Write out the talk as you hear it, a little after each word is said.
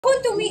এখন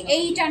তুমি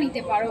এইটা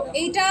নিতে পারো।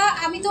 এইটা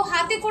আমি তো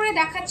হাতে করে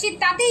দেখাচ্ছি,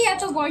 তাতেই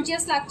এত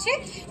গর্জিয়াস লাগছে।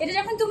 এটা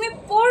যখন তুমি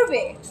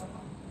পরবে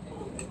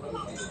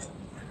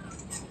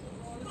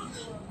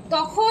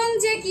তখন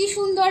যে কি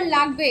সুন্দর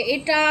লাগবে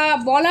এটা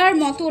বলার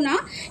মতো না।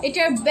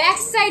 এটার ব্যাক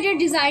সাইডের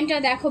ডিজাইনটা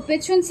দেখো,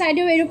 পেছন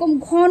সাইডেও এরকম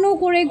ঘন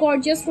করে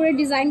গর্জিয়াস করে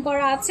ডিজাইন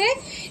করা আছে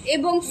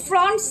এবং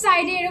ফ্রন্ট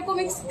সাইডে এরকম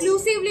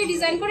এক্সক্লুসিভলি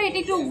ডিজাইন করে। এটা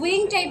একটু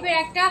উইং টাইপের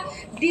একটা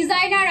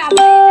ডিজাইনার।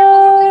 আবার এটার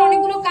মধ্যে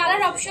অনেকগুলো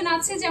কালার অপশন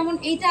আছে, যেমন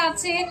এইটা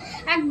আছে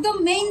একদম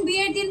মেইন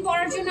বিয়ের দিন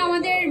পরার জন্য,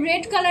 আমাদের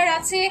রেড কালার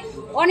আছে,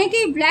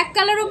 অনেকেই ব্ল্যাক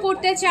কালারও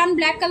পরতে চান,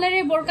 ব্ল্যাক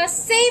কালারের বোরকা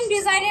সেম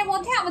ডিজাইনের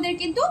মধ্যে আমাদের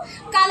কিন্তু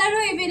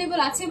কালারও অ্যাভেলেবল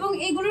আছে এবং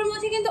এগুলোর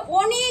মধ্যে কিন্তু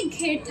অনেক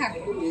ঘের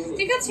থাকে,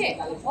 ঠিক আছে,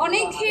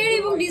 অনেক ঘের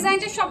এবং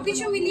ডিজাইনটা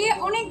সবকিছু মিলিয়ে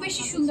অনেক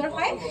বেশি সুন্দর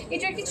হয়।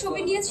 এটার কি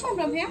ছবি নিয়েছি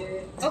আমরা ভাইয়া?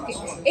 ওকে,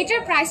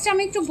 এটার প্রাইসটা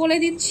আমি একটু বলে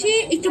দিচ্ছি,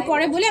 একটু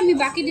পরে বলে আমি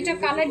বাকি দুটা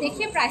কালার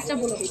দেখিয়ে প্রাইসটা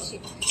বলে দিচ্ছি।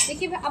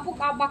 দেখি আপু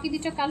বাকি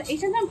দুটা কালার,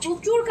 এটা না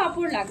প্রচুর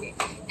কাপড় লাগে,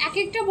 এক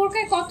একটা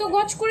বোরকায় কত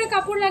গজ করে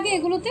কাপড় লাগে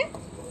এগুলোতে?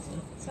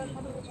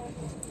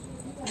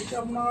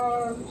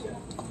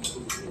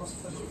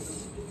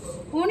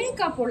 অনেক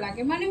কাপড়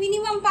লাগে, মানে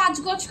মিনিমাম 5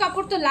 গজ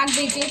কাপড় তো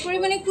লাগবেই, যে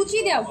পরিমাণে কুচি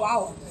দেওয়া।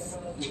 ওয়াও,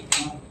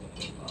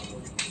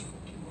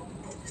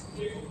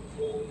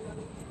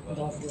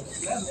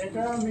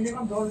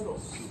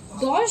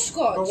 10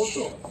 গজ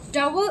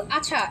ডাবল।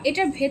 আচ্ছা,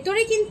 এটার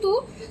ভেতরে কিন্তু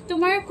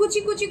তোমার কুচি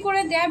কুচি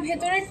করে দেয়া,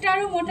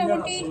 ভেতরেরটারও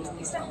মোটামুটি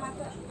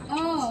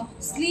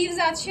স্লিভস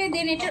আছে,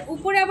 দেন এটার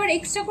উপরে আবার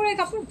এক্সট্রা করে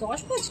কাপড়। 10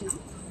 গজ না,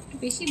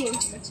 বেশি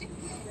বলছে,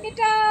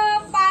 এটা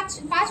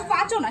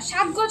 5ও না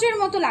 7 গজের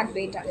মতো লাগবে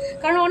এটা,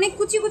 কারণ অনেক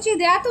কুচি কুচি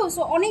দেয়া তো,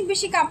 সো অনেক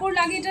বেশি কাপড়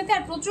লাগে এটাতে,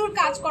 আর প্রচুর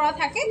কাজ করা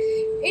থাকে।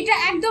 এটা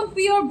একদম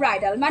পিওর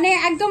ব্রাইডাল, মানে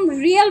একদম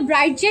রিয়েল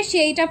ব্রাইড যে সে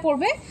এটা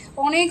পরবে,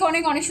 অনেক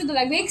অনেক অনেক সুন্দর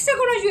লাগবে। এক্সট্রা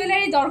কোনো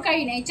জুয়েলারি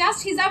দরকারই নেই,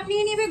 জাস্ট হিজাব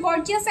নিয়ে নেবে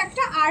গর্জিয়াস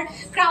একটা, আর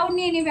ক্রাউন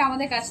নিয়ে নেবে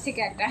আমাদের কাছ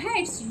থেকে একটা। হ্যাঁ,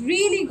 ইটস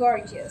রিয়েলি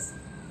গর্জিয়াস।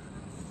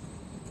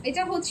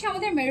 এটা হচ্ছে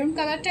আমাদের মেরুন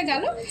কালারটা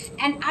গেল,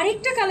 অ্যান্ড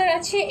আরেকটা কালার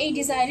আছে এই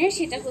ডিজাইনের,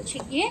 সেটা হচ্ছে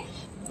গিয়ে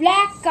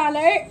ব্ল্যাক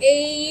কালার।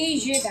 এই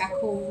যে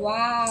দেখো,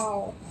 ওয়াও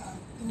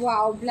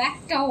ওয়াও,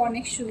 ব্ল্যাকটাও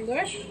অনেক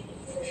সুন্দর,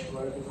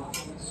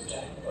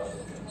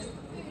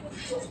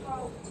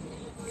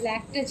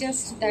 ব্ল্যাকটা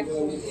জাস্ট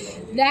দেখো,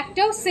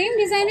 ব্ল্যাকটাও সেম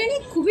ডিজাইনেরই,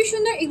 খুবই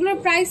সুন্দর। এগুলোর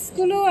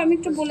প্রাইসগুলো আমি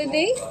একটু বলে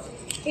দেই।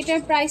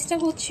 এটার প্রাইসটা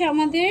হচ্ছে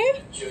আমাদের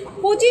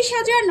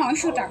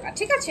 25,900 টাকা,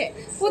 ঠিক আছে?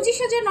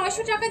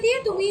 25,900 টাকা দিয়ে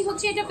তুমি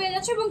হচ্ছে এটা পেয়ে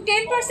যাচ্ছ, এবং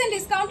 10%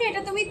 ডিসকাউন্টে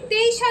এটা তুমি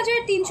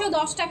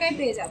 23,310 টাকায়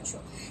পেয়ে যাচ্ছ।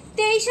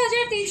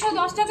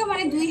 23,310 টাকা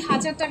মানে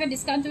 2,000 টাকা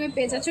ডিসকাউন্ট তুমি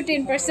পেয়ে যাচ্ছ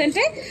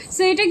 10%-এ।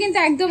 সো এটা কিন্তু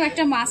একদম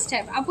একটা মাস্ট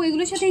হ্যাভ। আপু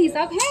এগুলোর সাথে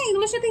হিজাব? হ্যাঁ,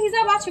 এগুলোর সাথে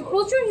হিজাব আছে,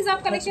 প্রচুর হিজাব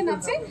কালেকশন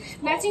আছে,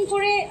 ম্যাচিং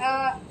করে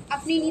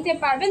আপনি নিতে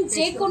পারবেন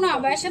যে কোনো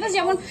আবায়ের সাথে।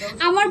 যেমন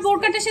আমার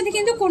বোরকাটার সাথে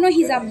কিন্তু কোনো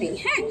হিজাব নেই,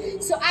 হ্যাঁ,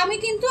 সো আমি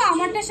কিন্তু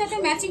আমারটার সাথে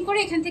ম্যাচিং করে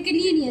এখান থেকে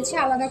নিয়ে নিয়েছি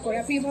আলাদা করে,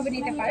 আপনি এভাবে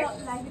নিতে পারেন।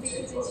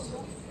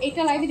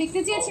 এটা লাইভে দেখতে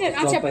চেয়েছিলেন?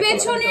 আচ্ছা,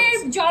 পেছনের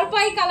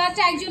জলপাই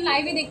কালারটা একজন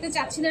লাইভে দেখতে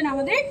চাচ্ছিলেন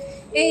আমাদের,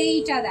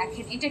 এইটা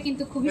দেখেন, এটা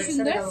কিন্তু খুবই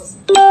সুন্দর।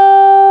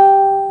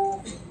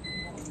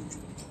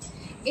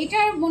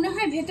 এটার মনে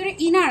হয় ভেতরে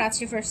ইনার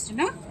আছে ফার্স্টে,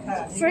 না?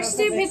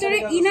 ফার্স্টের ভেতরে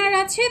ইনার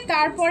আছে,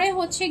 তারপরে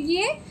হচ্ছে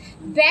গিয়ে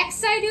ব্যাক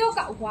সাইডেও,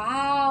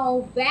 ওয়াও,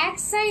 ব্যাক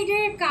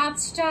সাইডের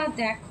কাজটা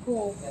দেখো,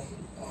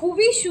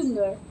 খুবই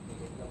সুন্দর।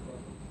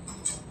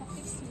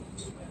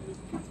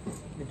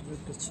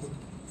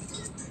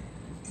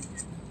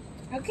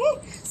 ওকে,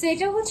 সো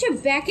এটা হচ্ছে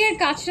ব্যাকের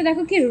কাজটা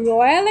দেখো, কি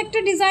রয়্যাল একটা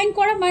ডিজাইন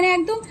করা, মানে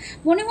একদম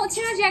মনে হচ্ছে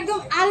না যে একদম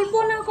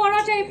আলপনা করা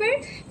টাইপের।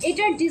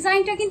 এটার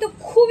ডিজাইনটা কিন্তু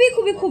খুবই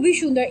খুবই খুবই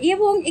সুন্দর,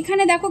 এবং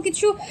এখানে দেখো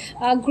কিছু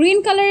গ্রিন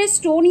কালারের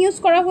স্টোন ইউজ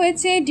করা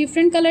হয়েছে,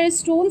 ডিফারেন্ট কালারের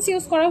স্টোনস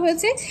ইউজ করা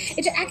হয়েছে।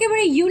 এটা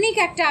একেবারে ইউনিক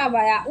একটা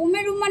আবায়া।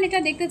 উম্মান এটা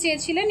দেখতে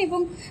চেয়েছিলেন, এবং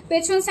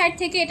পেছন সাইড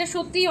থেকে এটা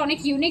সত্যিই অনেক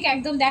ইউনিক,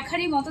 একদম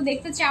দেখারই মতো,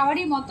 দেখতে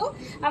চাওয়ারই মতো।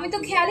 আমি তো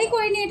খেয়ালই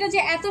করিনি এটা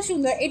যে এত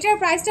সুন্দর। এটার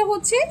প্রাইসটা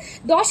হচ্ছে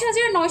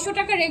 10,900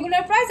 টাকা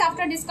রেগুলার প্রাইস,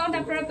 ডিসকাউন্ট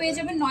আপনারা পেয়ে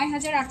যাবেন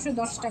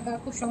 9,810 টাকা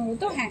খুব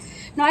সম্ভবত। হ্যাঁ,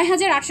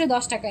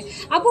 9,810 টাকায়।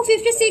 আপু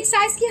 56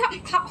 সাইজ কি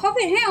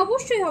হবে? হ্যাঁ,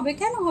 অবশ্যই হবে,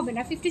 কেন হবে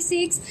না?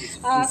 56,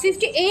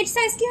 58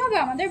 সাইজ কি হবে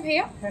আমাদের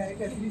ভাইয়া?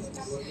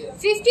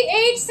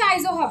 58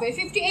 সাইজও হবে,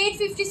 58,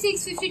 56,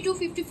 52,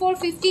 54,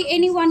 50,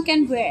 এনিওয়ান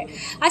ক্যান ওয়্যার।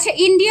 আচ্ছা,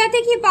 ইন্ডিয়াতে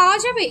কি পাওয়া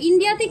যাবে?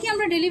 ইন্ডিয়াতে কি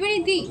আমরা ডেলিভারি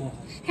দিই?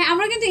 হ্যাঁ,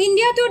 আমরা কিন্তু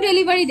ইন্ডিয়াতেও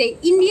ডেলিভারি দেই।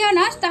 ইন্ডিয়া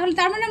না, তাহলে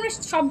তার মানে আমরা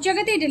সব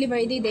জায়গাতেই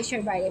ডেলিভারি দিই,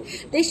 দেশের বাইরে।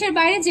 দেশের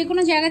বাইরে যে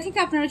কোনো জায়গা থেকে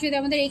আপনারা যদি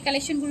আমাদের এই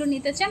কালেকশনগুলো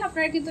নিতে চান,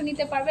 আপনারা কিন্তু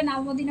নিতে পারবেন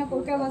আলমদিনা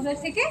বোরকা বাজার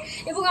থেকে,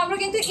 এবং আমরা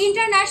কিন্তু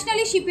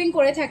ইন্টারন্যাশনালি শিপিং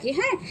করে থাকি।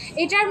 হ্যাঁ,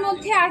 এটার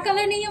মধ্যে আর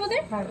কালার নেই আমাদের?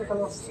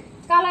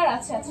 কালার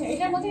আছে। আচ্ছা,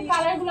 এটার মধ্যে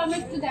কালারগুলো আমরা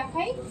একটু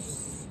দেখাই।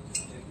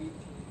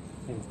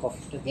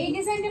 এই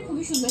ডিজাইনটা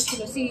খুবই সুন্দর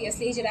ছিল,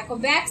 সিরিয়াসলি। এই যে দেখো,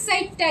 ব্যাক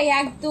সাইডটাই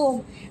একদম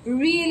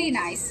রিয়েলি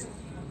নাইস।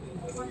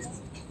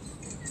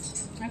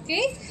 ওকে,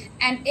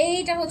 এন্ড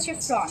এইটা হচ্ছে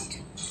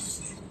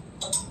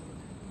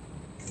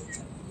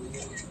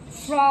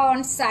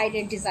ফ্রন্ট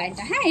সাইডের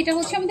ডিজাইনটা। হ্যাঁ, এটা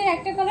হচ্ছে আমাদের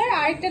একটা কালার,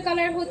 আরেকটা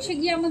কালার হচ্ছে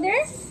গিয়ে আমাদের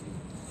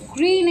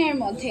গ্রিনের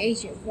মধ্যে। এই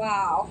যে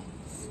ওয়াও,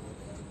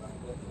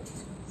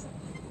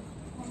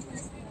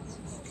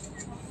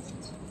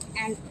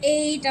 অ্যান্ড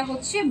এইটা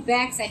হচ্ছে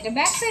ব্যাক সাইডটা,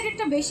 ব্যাক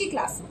সাইডেরটা বেশি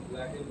ক্লাস।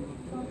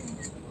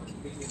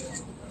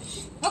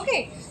 ওকে,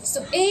 সো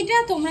এইটা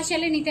তোমরা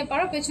চাইলে নিতে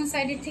পারো। পেছন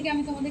সাইডের থেকে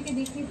আমি তোমাদেরকে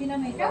দেখিয়ে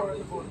দিলাম এটা।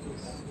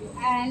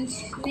 অ্যান্ড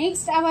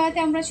নেক্সট আবায়াতে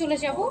আমরা চলে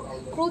যাব।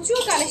 প্রচুর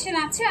কালেকশন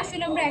আছে,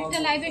 আসলে আমরা একটা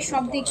লাইভে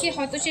সব দেখিয়ে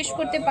হয়তো শেষ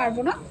করতে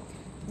পারবো না।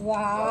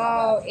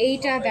 ওয়াও,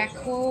 এইটা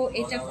দেখো,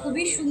 এটা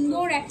খুবই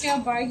সুন্দর একটা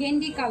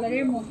বার্গেন্ডি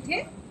কালারের মধ্যে,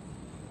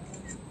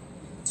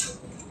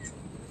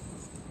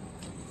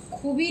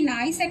 খুবই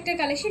নাইস একটা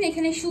কালেকশন।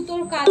 এখানে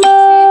সুতোর কাজ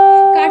আছে,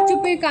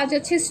 কারচুপির কাজ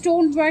আছে,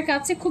 স্টোন ওয়ার্ক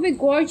আছে, খুবই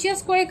গর্জিয়াস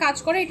করে কাজ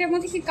করে। এটার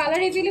মধ্যে কি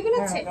কালার अवेलेबल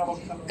আছে?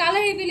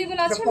 কালার अवेलेबल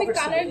আছে। আমি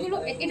কালারগুলো,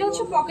 এটা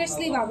হচ্ছে পকেট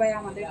স্লিভ আবায়া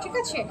আমাদের, ঠিক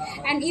আছে।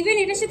 এন্ড ইভেন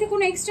এটার সাথে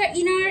কোনো এক্সট্রা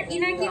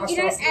ইনার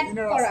অ্যাড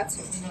করা আছে।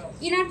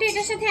 ইনারটা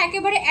এটার সাথে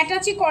একেবারে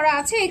অ্যাটাচই করা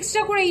আছে,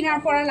 এক্সট্রা করে ইনার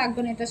পরা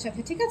লাগবে না এটার সাথে,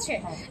 ঠিক আছে।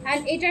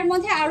 এন্ড এটার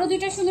মধ্যে আরো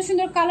দুইটা সুন্দর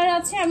সুন্দর কালার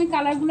আছে, আমি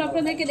কালারগুলো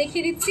আপনাদেরকে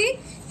দেখিয়ে দিচ্ছি।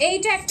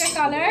 এইটা একটা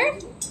কালার,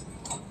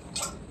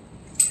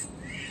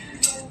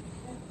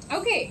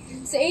 ওকে।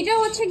 সো এইটা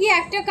হচ্ছে কি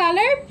একটা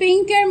কালার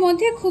পিঙ্কের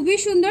মধ্যে, খুবই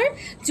সুন্দর।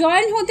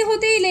 জয়েন হতে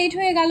হতেই লেট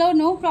হয়ে গেল,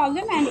 নো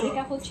প্রবলেম। অ্যান্ড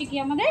এটা হচ্ছে কি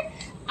আমাদের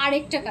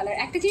আরেকটা কালার।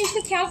 একটা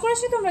জিনিসটা খেয়াল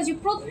করেছো তোমরা যে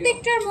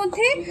প্রত্যেকটার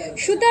মধ্যে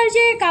সুতার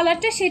যে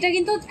কালারটা সেটা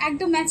কিন্তু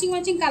একদম ম্যাচিং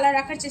ম্যাচিং কালার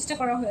রাখার চেষ্টা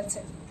করা হয়েছে।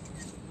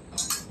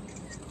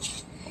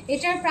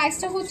 এটার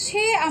প্রাইসটা হচ্ছে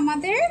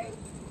আমাদের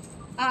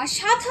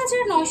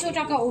 ৭৯০০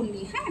 টাকা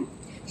অনলি। হ্যাঁ,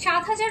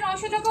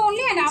 ৭৯০০ টাকা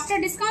অনলি। অ্যান্ড আফটার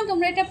ডিসকাউন্ট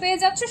তোমরা এটা পেয়ে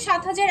যাচ্ছ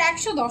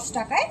 ৭১১০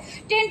 টাকায়,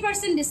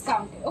 10%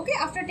 ডিসকাউন্টে। ওকে,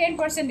 আফটার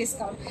 10%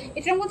 ডিসকাউন্ট।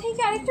 এটার মধ্যে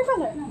কি আরেকটা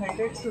কালার?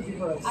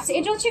 আচ্ছা,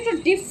 এটা হচ্ছে একটু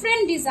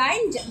ডিফারেন্ট ডিজাইন,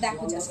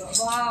 দেখো জাস্ট,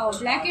 ওয়াও,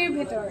 ব্ল্যাকের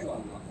ভেতর।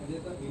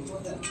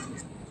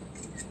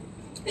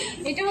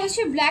 এটা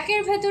হচ্ছে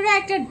ব্ল্যাকের ভেতরে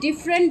একটা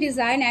ডিফারেন্ট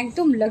ডিজাইন,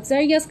 একদম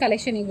লাক্সারিয়াস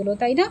কালেকশন এগুলো,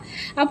 তাই না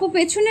আপু?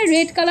 পেছনে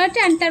রেড কালারটা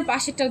অ্যান্ড তার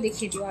পাশেরটাও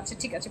দেখিয়ে দিব। আচ্ছা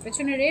ঠিক আছে,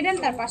 পেছনে রেড অ্যান্ড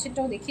তার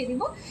পাশেরটাও দেখিয়ে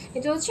দিব।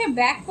 এটা হচ্ছে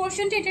ব্যাক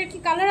পোর্শনটা। এটার কি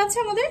কালার আছে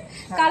আমাদের?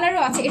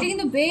 কালারও আছে। এটা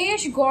কিন্তু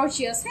বেশ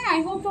গর্জিয়াস। হ্যাঁ, আই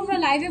হোপ তোমরা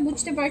লাইভে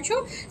বুঝতে পারছো।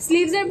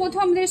 স্লিভসের মধ্যে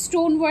আমাদের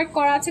স্টোন ওয়ার্ক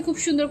করা আছে খুব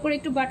সুন্দর করে,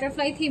 একটু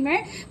বাটারফ্লাই থিমের।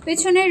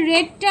 পেছনের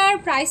রেডটার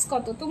প্রাইস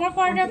কত? তোমার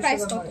পরাটার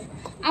প্রাইস কত?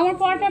 আমার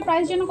পরাটার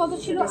প্রাইস যেন কত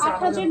ছিল?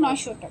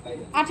 ৮৯০০ টাকা।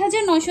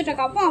 ৮৯০০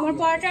 টাকা আপু আমার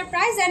পরাটার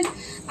প্রাইস। অ্যান্ড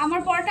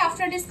আমার পরাটা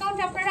আফটার ডিসকাউন্ট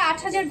আপনারা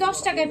 ৮০১০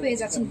 টাকায় পেয়ে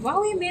যাচ্ছেন। ওয়াও,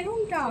 এই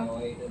মেরুনটা,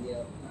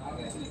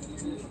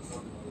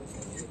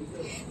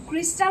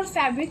 ক্রিস্টাল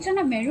ফ্যাব্রিকটা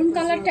না, মেরুন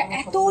কালারটা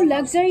এত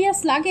লাক্সারিয়াস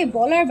লাগে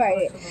বলার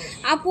বাইরে।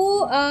 আপু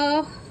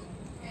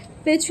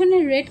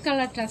পেছনের রেড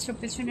কালারটা আছে,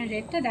 পেছনের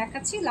রেডটা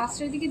দেখাচ্ছি,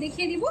 লাস্টের দিকে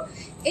দেখিয়ে দিব।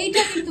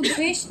 এইটা কিন্তু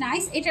বেশ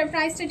নাইস। এটার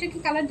প্রাইসটা, এটা কি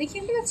কালার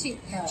দেখিয়ে দিয়েছি?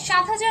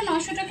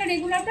 ৭৯০০ টাকা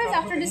রেগুলার প্রাইস,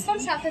 আফটার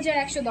ডিসকাউন্ট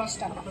 ৭১১০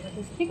 টাকা,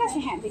 ঠিক আছে।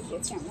 হ্যাঁ,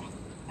 দেখিয়েছি আমরা।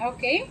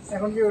 ওকে,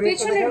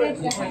 পেছনের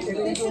রেডটা,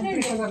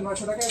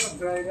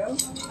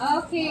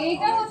 ওকে,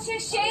 এটা হচ্ছে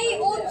সেই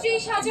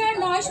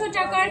 ২৯৯০০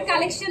 টাকার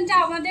কালেকশনটা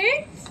আমাদের।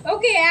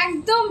 ওকে,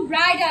 একদম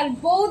ব্রাইডাল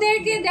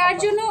বউদেরকে দেওয়ার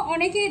জন্য।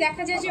 অনেকেই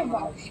দেখা যায় যে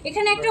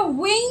এখানে একটা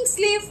উইং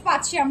স্লিভ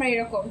পাচ্ছি আমরা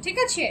এরকম, ঠিক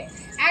আছে,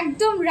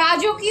 একদম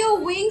রাজকীয়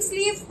উইং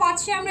স্লিভ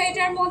পাচ্ছি আমরা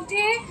এটার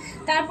মধ্যে।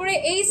 তারপরে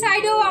এই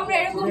সাইডেও আমরা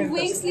এরকম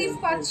উইং স্লিভ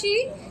পাচ্ছি,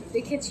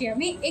 দেখেছি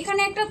আমি।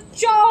 এখানে একটা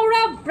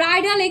চওড়া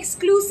ব্রাইডাল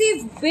এক্সক্লুসিভ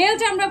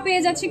বেল্ট আমরা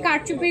পেয়ে যাচ্ছি,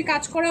 কারচুপির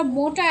কাজ করা,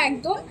 মোটা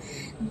একদম।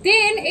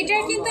 দেন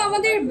এটার কিন্তু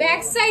আমাদের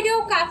ব্যাক সাইডেও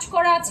কাজ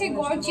করা আছে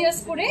গর্জিয়াস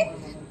করে,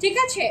 ঠিক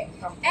আছে।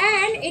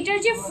 অ্যান্ড এটার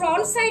যে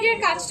ফ্রন্ট সাইডের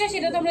কাজটা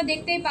সেটা তো আমরা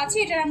দেখতেই পাচ্ছি।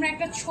 এটার আমরা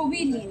একটা ছবি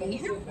নিয়ে নিই।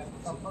 হ্যাঁ,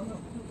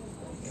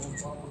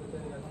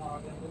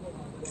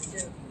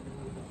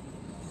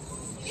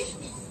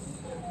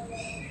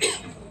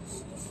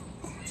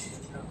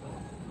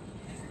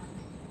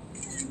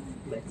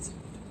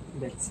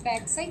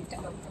 ব্যাক সাইডটা,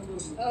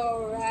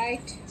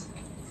 অলরাইট।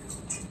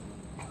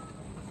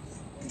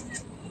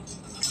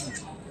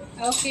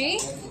 ওকে,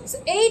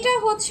 এইটা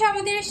হচ্ছে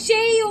আমাদের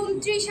সেই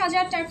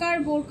 ২৯০০০ টাকার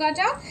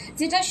বোরকাটা,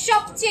 যেটা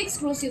সবচেয়ে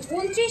এক্সক্লুসিভ।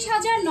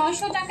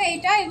 ২৯৯০০ টাকা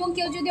এটা। এবং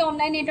কেউ যদি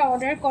অনলাইনে এটা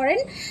অর্ডার করেন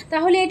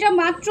তাহলে এটা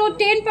মাত্র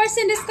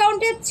 10%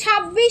 ডিসকাউন্টে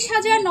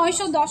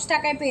 ২৬৯১০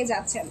 টাকায় পেয়ে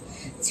যাচ্ছেন।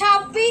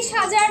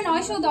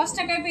 ২৬৯১০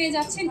 টাকায় পেয়ে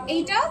যাচ্ছেন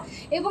এইটা।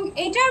 এবং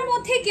এটার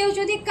মধ্যে কেউ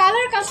যদি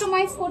কালার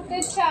কাস্টমাইজ করতে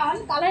চান,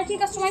 কালার কি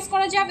কাস্টমাইজ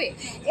করা যাবে?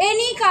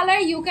 Any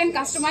colour you can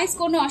customise,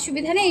 কোনো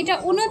অসুবিধা নেই। এটা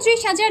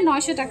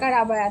 ২৯৯০০ টাকার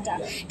আবায়াটা।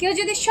 কেউ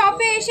যদি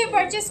শপে এসে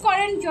পারচেস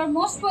করেন, ইউর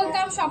মোস্ট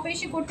ওয়েলকাম, শপে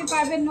এসে করতে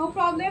পারবেন, নো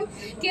প্রবলেম।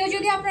 কেউ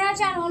যদি আপনারা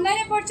চান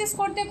অনলাইনে পারচেস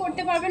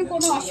করতে পারবেন,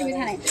 কোনো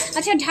অসুবিধা নেই।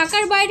 আচ্ছা,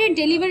 ঢাকার বাইরে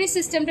ডেলিভারি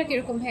সিস্টেমটা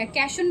কিরকম ভাইয়া?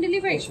 Cash on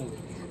delivery?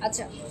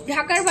 আচ্ছা,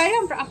 ঢাকার বাইরে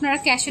আপনারা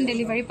ক্যাশ অন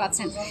ডেলিভারি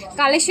পাচ্ছেন।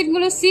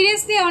 কালেকশনগুলো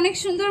সিরিয়াসলি অনেক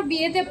সুন্দর,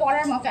 বিয়েতে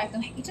পরার মতো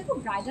একদম। এটা তো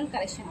ব্রাইডাল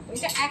কালেকশন,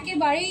 এটা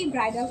একেবারেই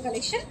ব্রাইডাল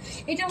কালেকশন।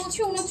 এটা হচ্ছে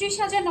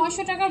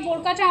 ২৯৯০০ টাকার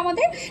বোরকাটা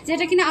আমাদের,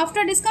 যেটা কিনা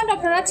আফটার ডিসকাউন্ট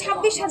আপনারা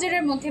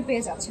 ২৬,০০০-এর মধ্যে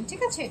পেয়ে যাচ্ছেন,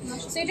 ঠিক আছে।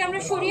 তো এটা আমরা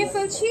সরিয়ে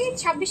ফেলছি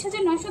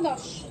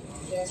 ২৬,৯১০,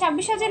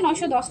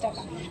 ২৬,৯১০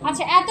 টাকা।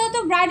 আচ্ছা, এত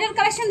ব্রাইডাল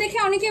কালেকশন দেখে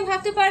অনেকেই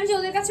ভাবতে পারেন যে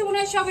ওদের কাছে মনে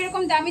হয় সব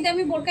এরকম দামি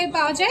দামি বোরকাই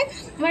পাওয়া যায়।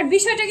 আমার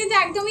বিষয়টা কিন্তু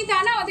একদমই তা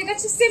না, ওদের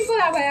কাছে সিম্পল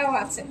আবায়াও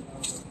আছে।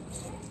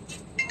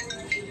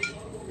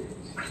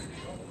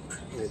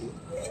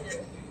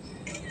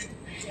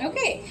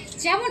 ওকে,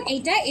 যেমন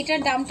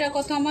এটার দামটা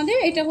কত আমাদের,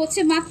 এটা হচ্ছে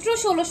মাত্র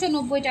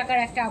 1690 টাকার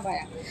একটা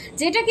আবায়া,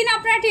 যেটা কিনা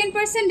আপনারা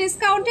 10%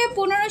 ডিসকাউন্টে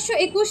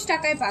 1521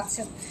 টাকায়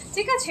পাচ্ছেন।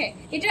 ঠিক আছে,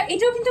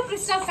 এটাও কিন্তু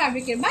ক্রিস্টাল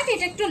ফ্যাব্রিকের, বাট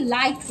এটা একটু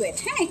লাইট ওয়েট।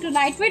 হ্যাঁ, একটু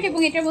লাইট ওয়েট, এবং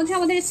এটার মধ্যে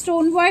আমাদের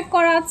স্টোন ওয়ার্ক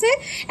করা আছে,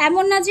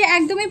 এমন না যে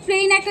একদমই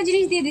প্লেন একটা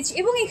জিনিস দিয়ে দিচ্ছি।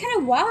 এবং এখানে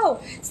ওয়াও,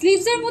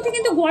 স্লিভসের মধ্যে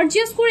কিন্তু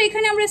গর্জিয়াস করে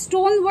এখানে আমরা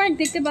স্টোন ওয়ার্ক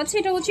দেখতে পাচ্ছি।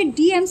 এটা হচ্ছে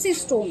ডিএমসি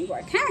স্টোন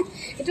ওয়ার্ক। হ্যাঁ,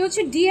 এটা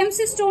হচ্ছে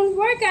ডিএমসি স্টোন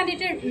ওয়ার্ক, অ্যান্ড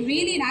এটা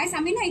রিয়েলি নাইস।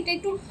 আমি না এটা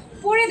একটু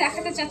পরে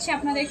দেখাতে চাচ্ছি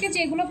আপনাদেরকে, যে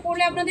এগুলো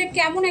পরলে আপনাদের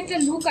কেমন একটা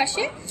লুক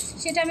আসে,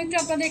 সেটা আমি একটু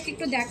আপনাদেরকে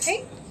একটু দেখাই।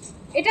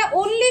 এটা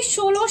অনলি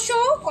 1600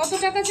 কত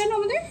টাকা যেন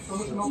আমাদের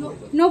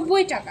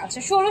 90 টাকা।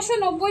 আচ্ছা,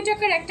 1690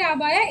 টাকার একটা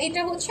আবায়া।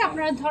 এটা হচ্ছে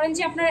আপনারা ধরেন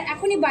যে আপনারা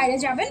এখনই বাইরে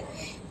যাবেন,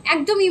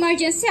 একদম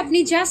ইমার্জেন্সি, আপনি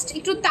জাস্ট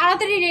একটু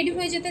তাড়াতাড়ি রেডি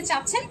হয়ে যেতে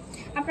চাচ্ছেন,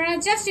 আপনারা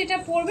জাস্ট এটা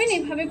পরবেন,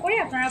 এইভাবে করে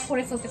আপনারা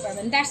পরে ফেলতে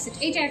পারবেন। That's it.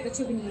 এইটার একটা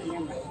ছবি নিয়ে নিই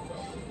আমরা।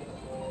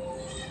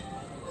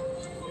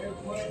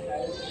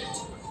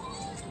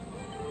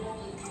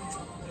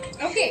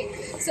 ওকে,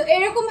 সো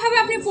এরকম ভাবে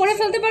আপনি পরে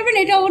ফেলতে পারবেন।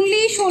 এটা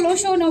অনলি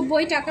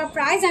 1690 টাকা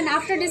প্রাইস, অ্যান্ড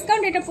আফটার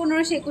ডিসকাউন্ট এটা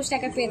 1521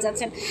 টাকা পেয়ে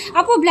যাচ্ছেন।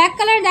 আপু ব্ল্যাক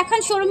কালার দেখান,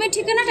 শোরুমের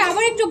ঠিকানাটা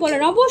আবার একটু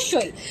বলেন।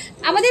 অবশ্যই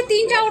আমাদের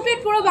 3টা আউটলেট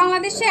পুরো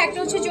বাংলাদেশে, একটা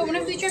হচ্ছে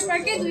যমুনা ফিউচার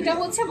পার্কে, 2টা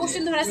হচ্ছে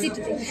বসুন্ধরা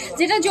সিটিতে।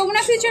 যেটা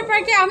যমুনা ফিউচার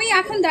পার্কে আমি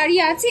এখন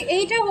দাঁড়িয়ে আছি,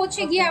 এইটা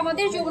হচ্ছে গিয়ে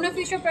আমাদের যমুনা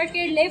ফিউচার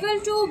পার্কের level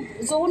 2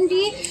 zone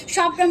D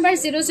shop number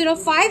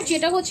 005,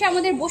 যেটা হচ্ছে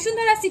আমাদের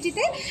বসুন্ধরা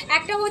সিটিতে।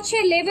 একটা হচ্ছে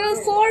লেভেল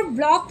 4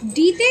 ব্লক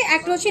ডিতে,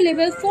 একটা হচ্ছে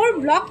লেভেল 4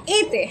 ব্লক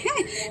এতে।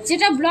 হ্যাঁ,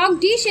 যেটা ব্লক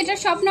ডি সেটা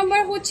শপ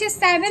নাম্বার হচ্ছে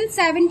 7,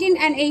 17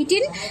 অ্যান্ড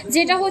 18।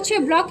 যেটা হচ্ছে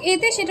ব্লক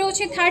এতে সেটা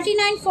হচ্ছে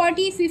 39,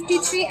 40,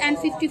 53 অ্যান্ড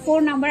 54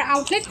 নাম্বার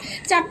আউটলেট।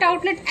 4টা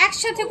আউটলেট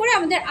একসাথে করে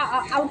আমাদের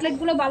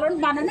আউটলেটগুলো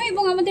বানানো।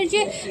 এবং আমাদের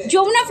যে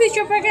যমুনা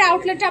ফিউচার পার্কের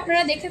আউটলেটটা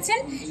আপনারা দেখেছেন,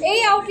 এই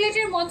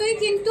আউটলেটের মতোই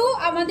কিন্তু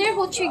আমাদের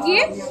হচ্ছে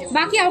গিয়ে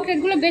বাকি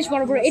আউটলেটগুলো বেশ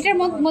বড় বড়। এটার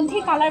মধ্যে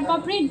কালার বা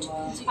প্রিন্ট,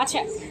 আচ্ছা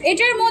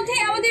এটার মধ্যে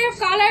আমাদের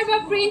কালার বা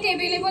প্রিন্ট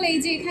অ্যাভেলেবল। এই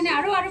যে এখানে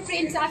আরো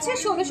প্রিন্টস আছে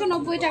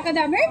 1690 টাকা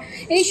দামের।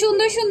 এই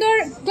সুন্দর সুন্দর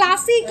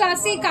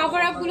ক্লাসি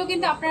কাভার আপগুলো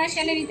কিন্তু আপনারা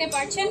সেলে নিতে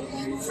পারছেন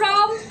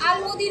ফ্রম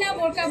আলমদিনা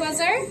বোরকা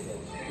বাজার।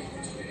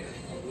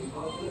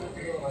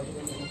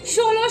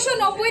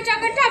 1690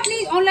 টাকাটা আপনি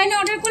অনলাইনে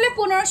অর্ডার করলে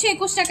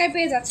 1521 টাকায়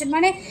পেয়ে যাচ্ছেন।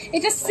 মানে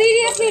এটা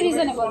সিরিয়াসলি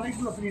রিজনেবল।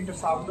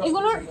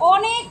 এগুলোর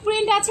অনেক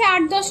প্রিন্ট আছে,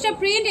 8-10টা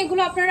প্রিন্ট।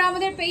 এগুলো আপনারা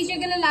আমাদের পেজে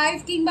গেলে লাইভ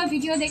কিংবা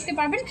ভিডিও দেখতে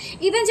পারবেন।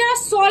 ইভেন যারা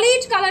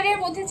সলিড কালারের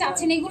মধ্যে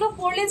চাচ্ছেন, এগুলো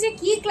পরলে যে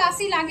কি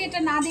ক্লাসি লাগে এটা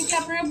না দেখলে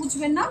আপনারা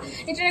বুঝবেন না।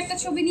 এটার একটা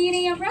ছবি নিয়ে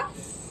নেই আমরা।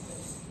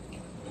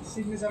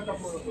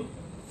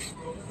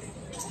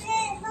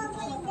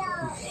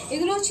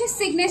 এগুলো হচ্ছে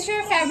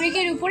সিগনেচার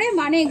ফ্যাব্রিকের উপরে,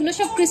 মানে এগুলো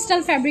সব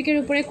ক্রিস্টাল ফ্যাব্রিকের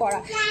উপরে করা।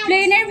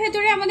 প্লেনের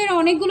ভেতরে আমাদের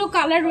অনেকগুলো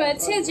কালার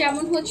রয়েছে,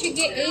 যেমন হচ্ছে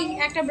গিয়ে এই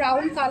একটা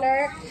ব্রাউন কালার,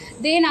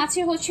 দেন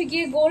আছে হচ্ছে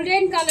গিয়ে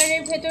গোল্ডেন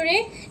কালারের ভেতরে।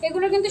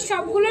 এগুলো কিন্তু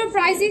সবগুলোর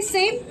প্রাইসই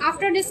সেম,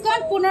 আফটার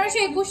ডিসকাউন্ট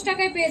 1521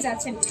 টাকায় পেয়ে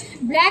যাচ্ছেন।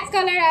 ব্ল্যাক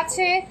কালার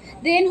আছে,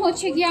 দেন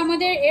হচ্ছে গিয়ে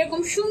আমাদের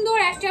এরকম সুন্দর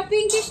একটা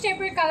পিঙ্কিশ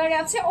টাইপের কালার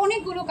আছে।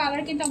 অনেকগুলো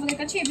কালার কিন্তু আমাদের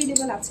কাছে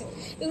অ্যাভেলেবল আছে।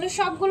 এগুলো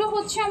সবগুলো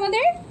হচ্ছে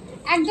আমাদের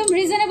একদম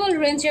রিজনেবল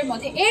রেঞ্জের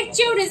মধ্যে। এর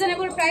চেয়েও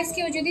রিজনেবল প্রাইস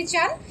কেউ যদি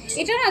চান,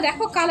 এটা না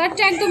দেখো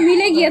কালারটা একদম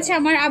মিলে গিয়েছে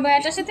আমার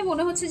আবায়াটার সাথে,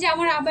 মনে হচ্ছে যে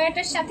আমার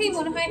আবায়াটার সাথেই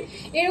মনে হয়,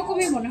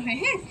 এরকমই মনে হয়।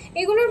 হ্যাঁ,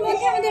 এগুলোর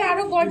মধ্যে আমাদের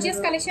আরো গর্জিয়াস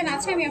কালেকশন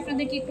আছে, আমি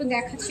আপনাদেরকে একটু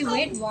দেখাচ্ছি।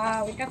 ওয়েট,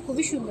 ওয়াও এটা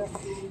খুবই সুন্দর।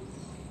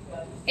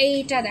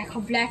 এইটা দেখো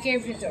ব্ল্যাকের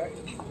ভেতর।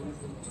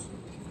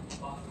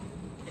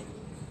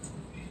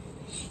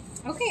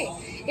 ওকে,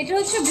 এটা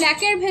হচ্ছে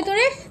ব্ল্যাকের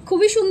ভেতরে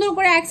খুবই সুন্দর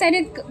করে এক সাইডে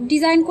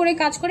ডিজাইন করে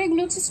কাজ করে।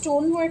 এগুলো হচ্ছে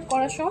স্টোন ওয়ার্ক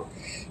করা সব।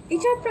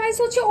 এটার প্রাইস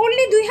হচ্ছে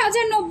অনলি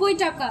 2090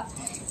 টাকা।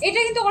 এটা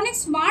কিন্তু অনেক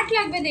স্মার্ট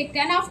লাগবে দেখতে।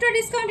 অ্যান্ড আফটার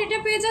ডিসকাউন্ট এটা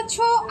পেয়ে যাচ্ছ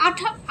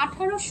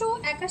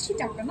 1881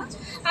 টাকা, না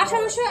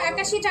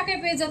 1881 টাকায়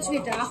পেয়ে যাচ্ছ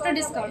এটা আফটার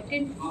ডিসকাউন্ট।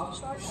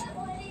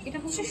 এটা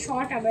হচ্ছে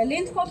শর্ট আবার।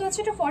 লেন্থ কত আছে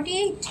এটা?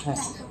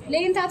 48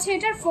 লেন্থ আছে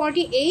এটার,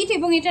 48।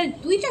 এবং এটার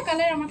 2টা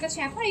কালার আমার কাছে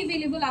এখন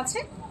অ্যাভেলেবল আছে।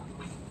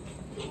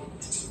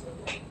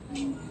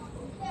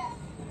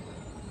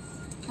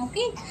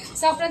 ওকে,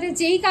 সো আপনাদের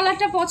যেই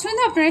কালারটা পছন্দ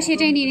আপনারা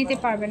সেটাই নিয়ে নিতে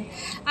পারবেন।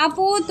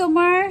 আপু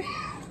তোমার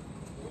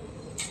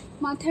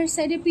মাথার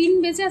সাইডে পিন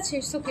বেঁচে আছে,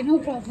 সো নো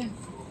প্রবলেম।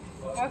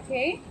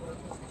 ওকে,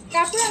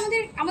 তারপর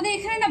আমাদের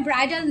এখানে না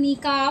ব্রাইডাল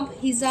নিকাব,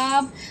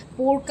 হিজাব,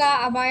 বোরকা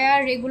আবায়া,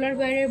 রেগুলার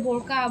ওয়্যারের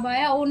বোরকা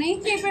আবায়া, অনেক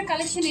টাইপের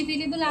কালেকশন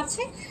অ্যাভেলেবল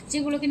আছে,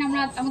 যেগুলো কিনা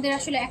আমাদের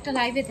আসলে একটা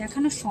লাইভে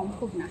দেখানো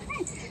সম্ভব না।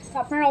 হ্যাঁ, তো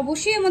আপনারা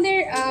অবশ্যই আমাদের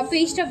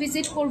পেজটা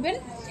ভিজিট করবেন।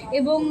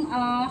 এবং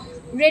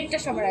রেডটা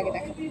সবার আগে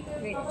দেখাবেন,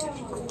 রেডটা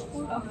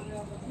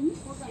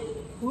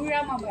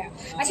হুররাম আবায়া।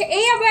 আচ্ছা,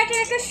 এই আবায়াটার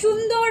একটা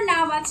সুন্দর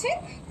নাম আছে।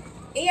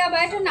 এই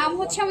আবায়াটার নাম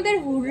হচ্ছে আমাদের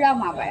হুররাম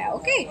আবায়া।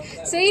 ওকে,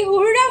 সো এই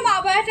হুররাম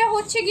আবায়াটা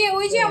হচ্ছে গিয়ে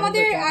ওই যে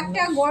আমাদের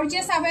একটা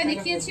গর্জিয়াস আবায়া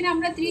দেখিয়েছিলাম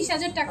আমরা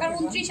 30,000 টাকার,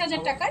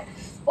 29,000 টাকার,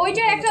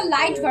 ওইটার একটা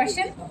লাইট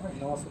ভার্সন,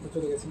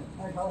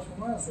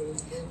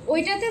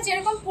 ওইটাতে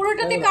যেরকম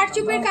পুরোটাতে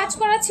কারচুপির কাজ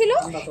করা ছিল,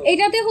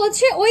 এটাতে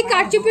হচ্ছে ওই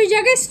কারচুপির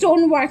জায়গায় স্টোন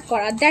ওয়ার্ক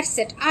করা, দ্যাটস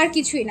ইট, আর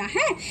কিছুই না।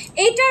 হ্যাঁ,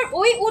 এইটার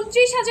ওই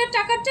 29,000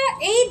 টাকাটা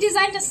এই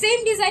ডিজাইনটা সেম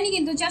ডিজাইনই,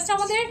 কিন্তু জাস্ট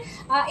আমাদের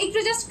একটু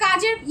জাস্ট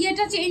কাজের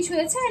ইয়েটা চেঞ্জ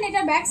হয়েছে। এন্ড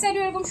এটা ব্যাক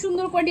সাইডেও এরকম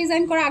সুন্দর করে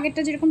ডিজাইন করা,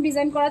 আগেরটা যেরকম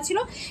ডিজাইন করা ছিল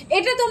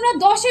এটা তোমরা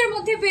 10-এর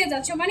মধ্যে পেয়ে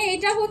যাচ্ছ। মানে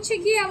এটা হচ্ছে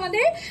কি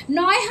আমাদের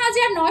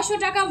 9,900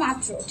 টাকা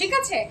মাত্র, ঠিক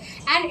আছে।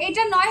 অ্যান্ড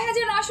এটা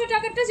 9,900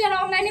 টাকাটা যারা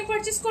অনলাইনে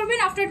পারচেস করবেন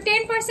আফটার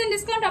 10%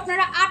 ডিসকাউন্ট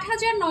আপনারা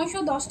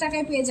 8,910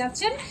 টাকায় পেয়ে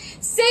যাচ্ছেন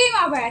সেম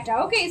আবায়াটা।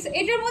 ওকে,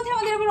 এটার মধ্যে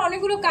আমাদের আবার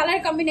অনেকগুলো কালার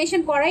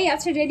কম্বিনেশন করাই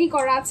আছে, রেডি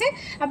করা আছে,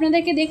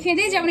 আপনাদেরকে দেখিয়ে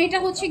দিই। যেমন এটা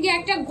হচ্ছে গিয়ে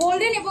একটা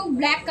গোল্ডেন এবং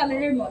ব্ল্যাক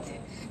কালারের মধ্যে।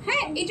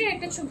 হ্যাঁ, এটার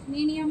একটা ছবি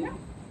নিয়ে নিই আমরা।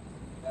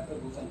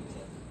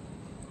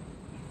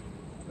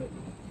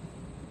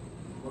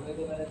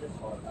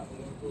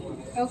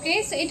 ওকে,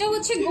 সো এটা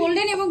হচ্ছে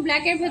গোল্ডেন এবং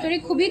ব্ল্যাক এর ভেতরে,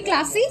 খুবই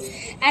ক্লাসি।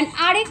 এন্ড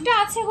আরেকটা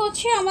আছে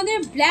হচ্ছে আমাদের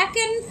ব্ল্যাক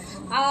এন্ড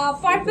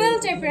পার্পল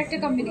টাইপের একটা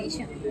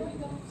কম্বিনেশন,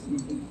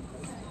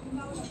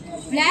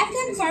 ব্ল্যাক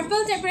এন্ড পার্পল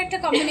টাইপের একটা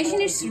combination.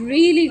 It's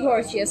really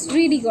gorgeous,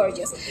 really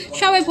gorgeous,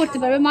 সবাই পড়তে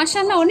পারবে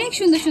মাশাআল্লাহ। অনেক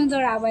সুন্দর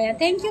সুন্দর abaya.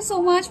 Thank you so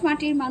much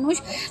মাটির মানুষ।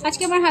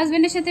 আজকে আমার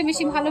হাজবেন্ডের সাথে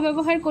বেশি ভালো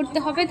ব্যবহার করতে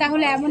হবে,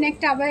 তাহলে এমন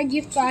একটা আবায়া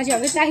গিফট পাওয়া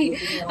যাবে, তাই।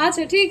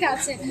 আচ্ছা ঠিক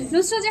আছে।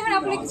 নুসরাত জাহান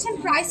আপনি লিখেছেন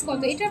প্রাইস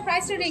কত? এটার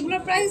প্রাইসটা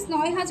রেগুলার প্রাইস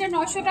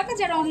 9,900 টাকা,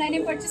 যারা অনলাইনে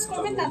পারচেস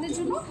করবেন তাদের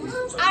জন্য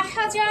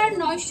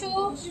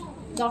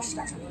 8,910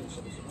 টাকা।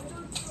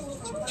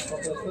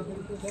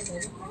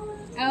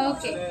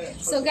 ওকে,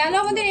 সো গেল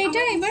আমাদের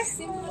এইটা। এবার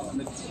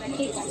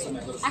ঠিক আছে,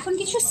 এখন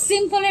কিছু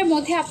সিম্পলের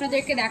মধ্যে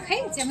আপনাদেরকে দেখাই।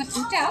 যেমন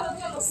এটা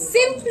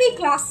সিম্পলি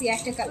ক্লাসি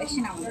একটা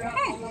কালেকশন আমাদের।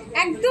 হ্যাঁ,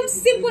 একদম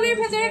সিম্পলের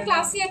ভেতরে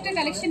ক্লাসি একটা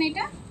কালেকশন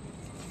এটা।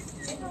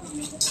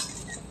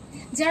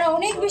 যারা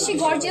অনেক বেশি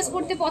গর্জিয়াস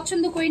পড়তে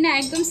পছন্দ করি না,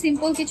 একদম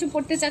সিম্পল কিছু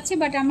পড়তে চাচ্ছি,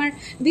 বাট আমার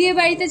বিয়ে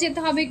বাড়িতে যেতে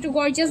হবে, একটু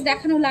গর্জিয়াস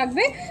দেখানো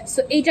লাগবে, সো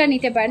এইটা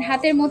নিতে পারেন।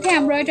 হাতের মধ্যে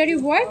embroidery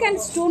work and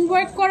stone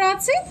work করা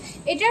আছে।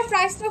 এটার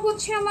প্রাইসটা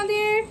হচ্ছে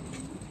আমাদের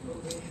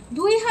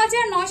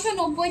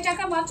 2,990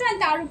 টাকা মাত্র। অ্যান্ড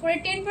তার উপরে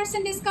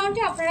 10%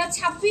 ডিসকাউন্টে আপনারা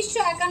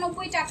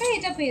 2,691 টাকায়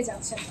এটা পেয়ে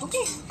যাচ্ছেন।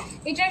 ওকে,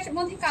 এটার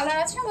মধ্যে কালার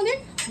আছে আমাদের,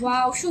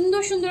 ওয়াও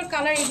সুন্দর সুন্দর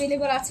কালার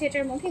অ্যাভেলেবল আছে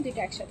এটার মধ্যে।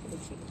 দুইটা একসাথে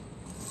দেখি,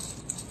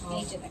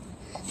 এই যে দেখো,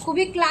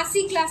 খুবই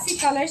ক্লাসিক ক্লাসিক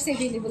কালারস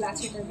অ্যাভেলেবল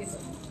আছে এটার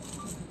ভিতরে।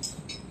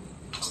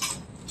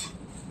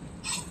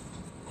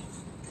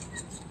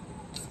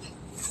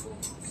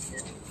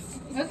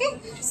 ওকে,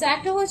 সো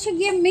একটা হচ্ছে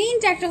গিয়ে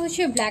মেইনটা, একটা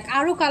হচ্ছে ব্ল্যাক,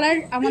 আরো কালার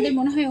আমাদের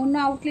মনে হয় অন্য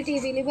আউটলেটে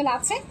অ্যাভেলেবল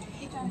আছে।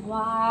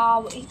 ওয়াও,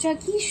 এটা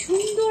কি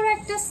সুন্দর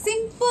একটা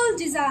সিম্পল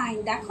ডিজাইন,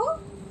 দেখো।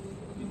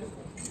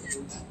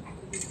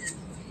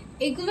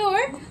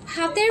 এগুলোর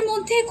হাতের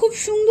মধ্যে খুব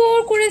সুন্দর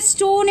করে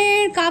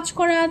স্টোনের কাজ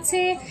করা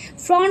আছে,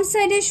 ফ্রন্ট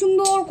সাইডে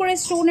সুন্দর করে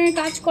স্টোনের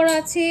কাজ করা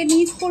আছে,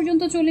 নিচ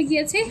পর্যন্ত চলে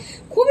গিয়েছে,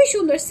 খুবই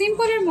সুন্দর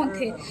সিম্পলের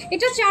মধ্যে।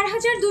 এটা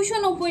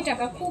 4,290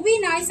 টাকা, খুবই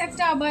নাইস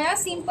একটা আবায়া,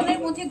 সিম্পলের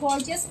মধ্যে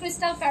গর্জিয়াস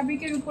ক্রিস্টাল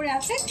ফ্যাব্রিকের উপরে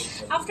আছে।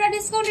 আফটার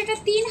ডিসকাউন্ট এটা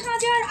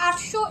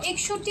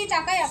 3,861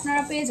 টাকায়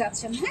আপনারা পেয়ে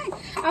যাচ্ছেন। হ্যাঁ,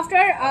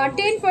 আফটার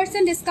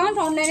 10% ডিসকাউন্ট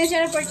অনলাইনে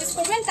যারা পারচেস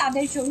করবেন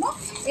তাদের জন্য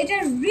এটা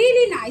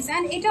রিয়েলি নাইস।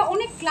 অ্যান্ড এটা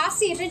অনেক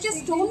ক্লাসি, এটার যে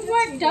স্টোন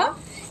ওয়ার্কটা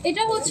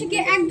এটা হচ্ছে কি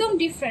একদম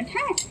ডিফারেন্ট।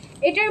 হ্যাঁ,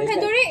 এটার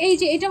ভেতরে এই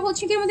যে এটা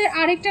হচ্ছে কি আমাদের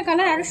আরেকটা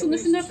কালার, আরো সুন্দর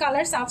সুন্দর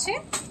কালারস আছে।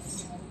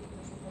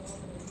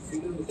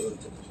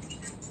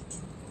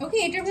 ওকে,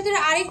 এটার ভেতরে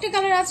আরেকটা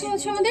কালার আছে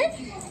হচ্ছে আমাদের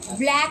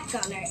ব্ল্যাক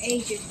কালার। এই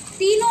যে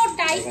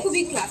তিনোটাই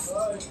খুবই ক্লাস।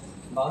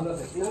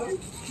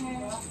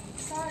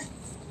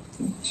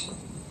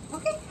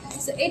 ওকে,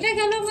 সো এটা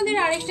গেল আমাদের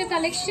আরেকটা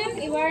কালেকশন।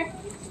 এবার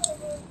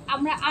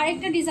আমরা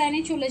আরেকটা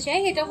ডিজাইনে চলে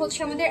যাই। এটা হচ্ছে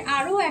আমাদের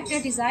আরো একটা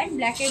ডিজাইন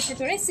ব্ল্যাকের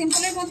ভেতরে,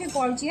 সিম্পলের মধ্যে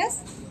গর্জিয়াস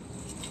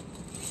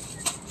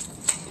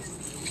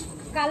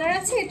কালার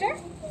আছে এটার।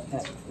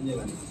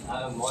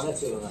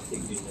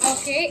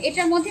 ওকে,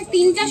 এটার মধ্যে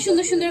তিনটা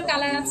সুন্দর সুন্দর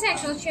কালার আছে,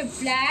 একটা হচ্ছে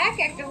ব্ল্যাক,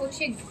 একটা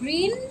হচ্ছে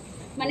গ্রিন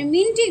মানে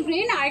মিন্টি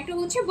গ্রিন, আর একটা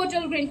হচ্ছে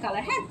বটল গ্রিন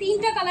কালার। হ্যাঁ,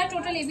 তিনটা কালার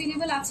টোটাল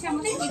অ্যাভেলেবল আছে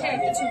আমাদের। এটার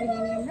একটা ছবি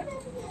নিয়ে নিই আমরা।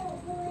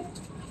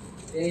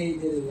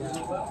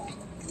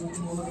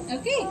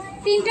 ওকে,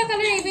 তিনটা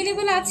কালার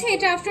অ্যাভেলেবল আছে।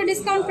 এটা আফটার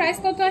ডিসকাউন্ট প্রাইস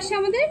কত আসে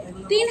আমাদের?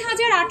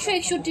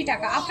 3,861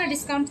 টাকা আফটার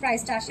ডিসকাউন্ট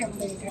প্রাইসটা আসে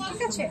আমাদের এটা।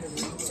 ঠিক আছে,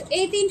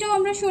 এই তিনটাও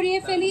আমরা সরিয়ে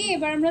ফেলি।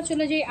 এবার আমরা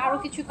চলে যাই আরো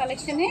কিছু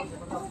কালেকশনে।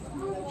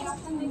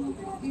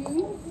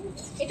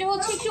 এটা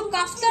হচ্ছে একটু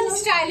কাফতান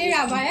স্টাইলের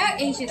আবায়া।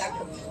 এই যে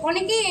দেখো,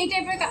 অনেকেই এই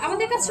টাইপের,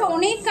 আমাদের কাছে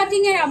অনেক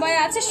কাটিং এর আবায়া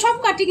আছে, সব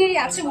কাটিং এরই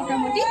আছে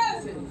মোটামুটি।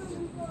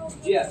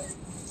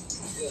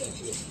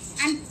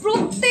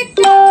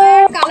 প্রত্যেকটা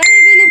কালার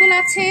অ্যাভেলেবল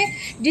আছে,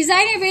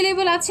 ডিজাইন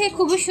অ্যাভেলেবল আছে,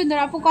 খুবই সুন্দর।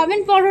 আপু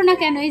কমেন্ট পড়ো না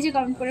কেন? এই যে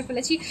কমেন্ট করে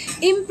ফেলেছি,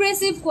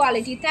 impressive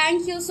quality. Thank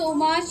you so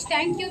much,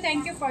 thank you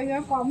for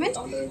your comment.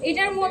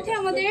 এটার মধ্যে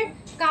আমাদের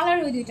কালার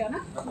ওই দুইটা না,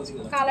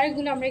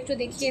 কালারগুলো আমরা একটু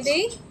দেখিয়ে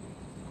দেই।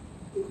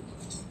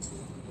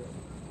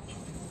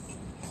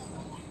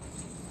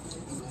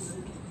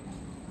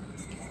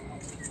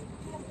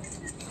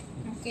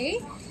 ওকে,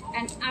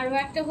 এন্ড আরো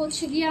একটা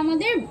হচ্ছে গিয়ে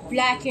আমাদের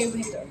ব্ল্যাক এর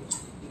ভেতর।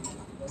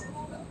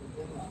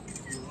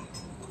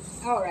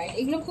 অলরাইট,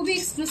 এগুলো খুবই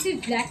এক্সক্লুসিভ।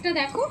 ব্ল্যাকটা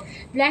দেখো,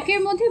 ব্ল্যাকের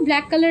মধ্যে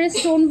ব্ল্যাক কালারের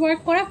স্টোন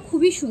ওয়ার্ক করা,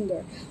 খুবই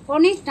সুন্দর,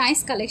 অনেক নাইস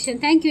কালেকশন।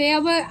 Thank you.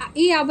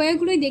 এই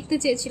আবায়াগুলোই দেখতে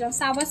চেয়েছিলাম।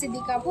 সাবা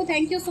সিদ্দিকা আপু,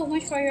 thank you so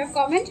much for your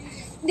comment.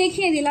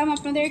 দেখিয়ে দিলাম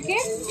আপনাদেরকে।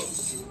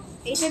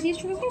 এটা দিয়ে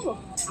শুরু করবো।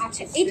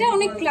 আচ্ছা, এটা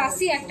অনেক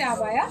ক্লাসি একটা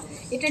আবায়া,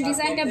 এটা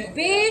ডিজাইনটা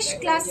বেশ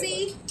ক্লাসি,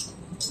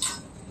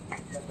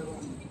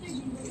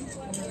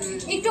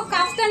 একটু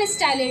কাফতান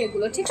স্টাইলের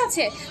এগুলো, ঠিক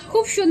আছে,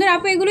 খুব সুন্দর।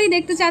 আপু এগুলোই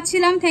দেখতে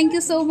চাচ্ছিলাম, থ্যাংক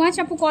ইউ সো মাচ।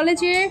 আপু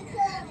কলেজের,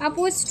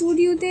 আপু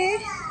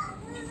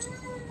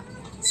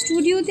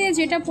স্টুডিওতে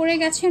যেটা পরে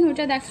গেছেন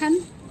ওটা দেখান।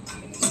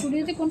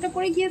 স্টুডিওতে কোনটা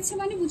পরে গিয়েছে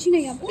মানে বুঝি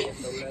নাই আপু।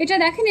 এটা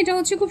দেখেন, এটা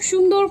হচ্ছে খুব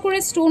সুন্দর করে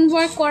স্টোন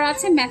ওয়ার্ক করা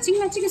আছে, ম্যাচিং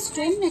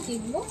স্টোন নাকি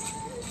এগুলো,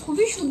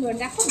 খুবই সুন্দর।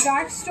 দেখো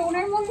ডার্ক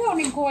স্টোনের মধ্যে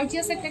অনেক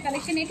গর্জিয়াস একটা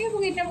কালেকশন এটা,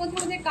 এবং এটার মধ্যে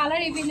আমাদের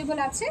কালার এভেলেবল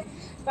আছে।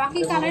 বাকি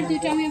কালার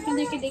দুটো আমি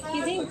আপনাদেরকে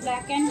দেখিয়ে দিই,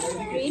 ব্ল্যাক অ্যান্ড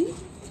গ্রিন।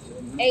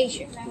 এই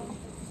যে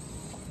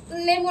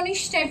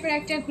লেমনিশ টাইপের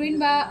একটা গ্রিন,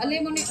 বা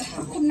লেমন,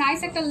 খুব নাইস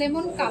একটা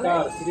লেমন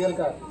কালার,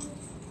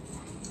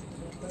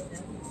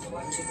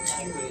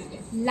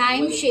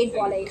 লাইম শেড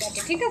বলে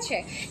এটাকে, ঠিক আছে।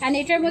 অ্যান্ড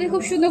এটার মধ্যে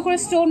খুব সুন্দর করে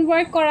স্টোন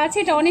ওয়ার্ক করা আছে,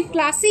 এটা অনেক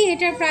ক্লাসি।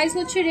 এটার প্রাইস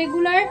হচ্ছে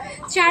রেগুলার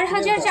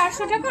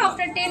 ৪,৪০০ টাকা,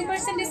 আফটার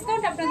 10%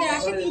 ডিসকাউন্ট আপনাদের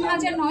আসে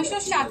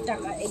 ৩,৯৬০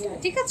 টাকা এটা,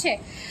 ঠিক আছে।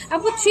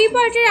 আপু 3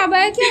 পার্টের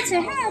আবায়া কি আছে?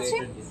 হ্যাঁ আছে,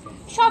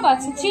 সব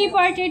আছে, 3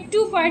 পার্টের,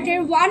 2 পার্টের,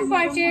 1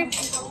 পার্টের,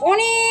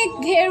 অনেক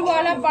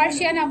ঘেরওয়ালা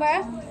পার্সিয়ান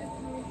আবায়া।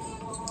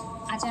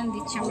 আজান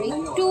দিচ্ছি, আমরা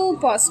একটু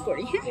পজ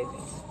করি, হ্যাঁ।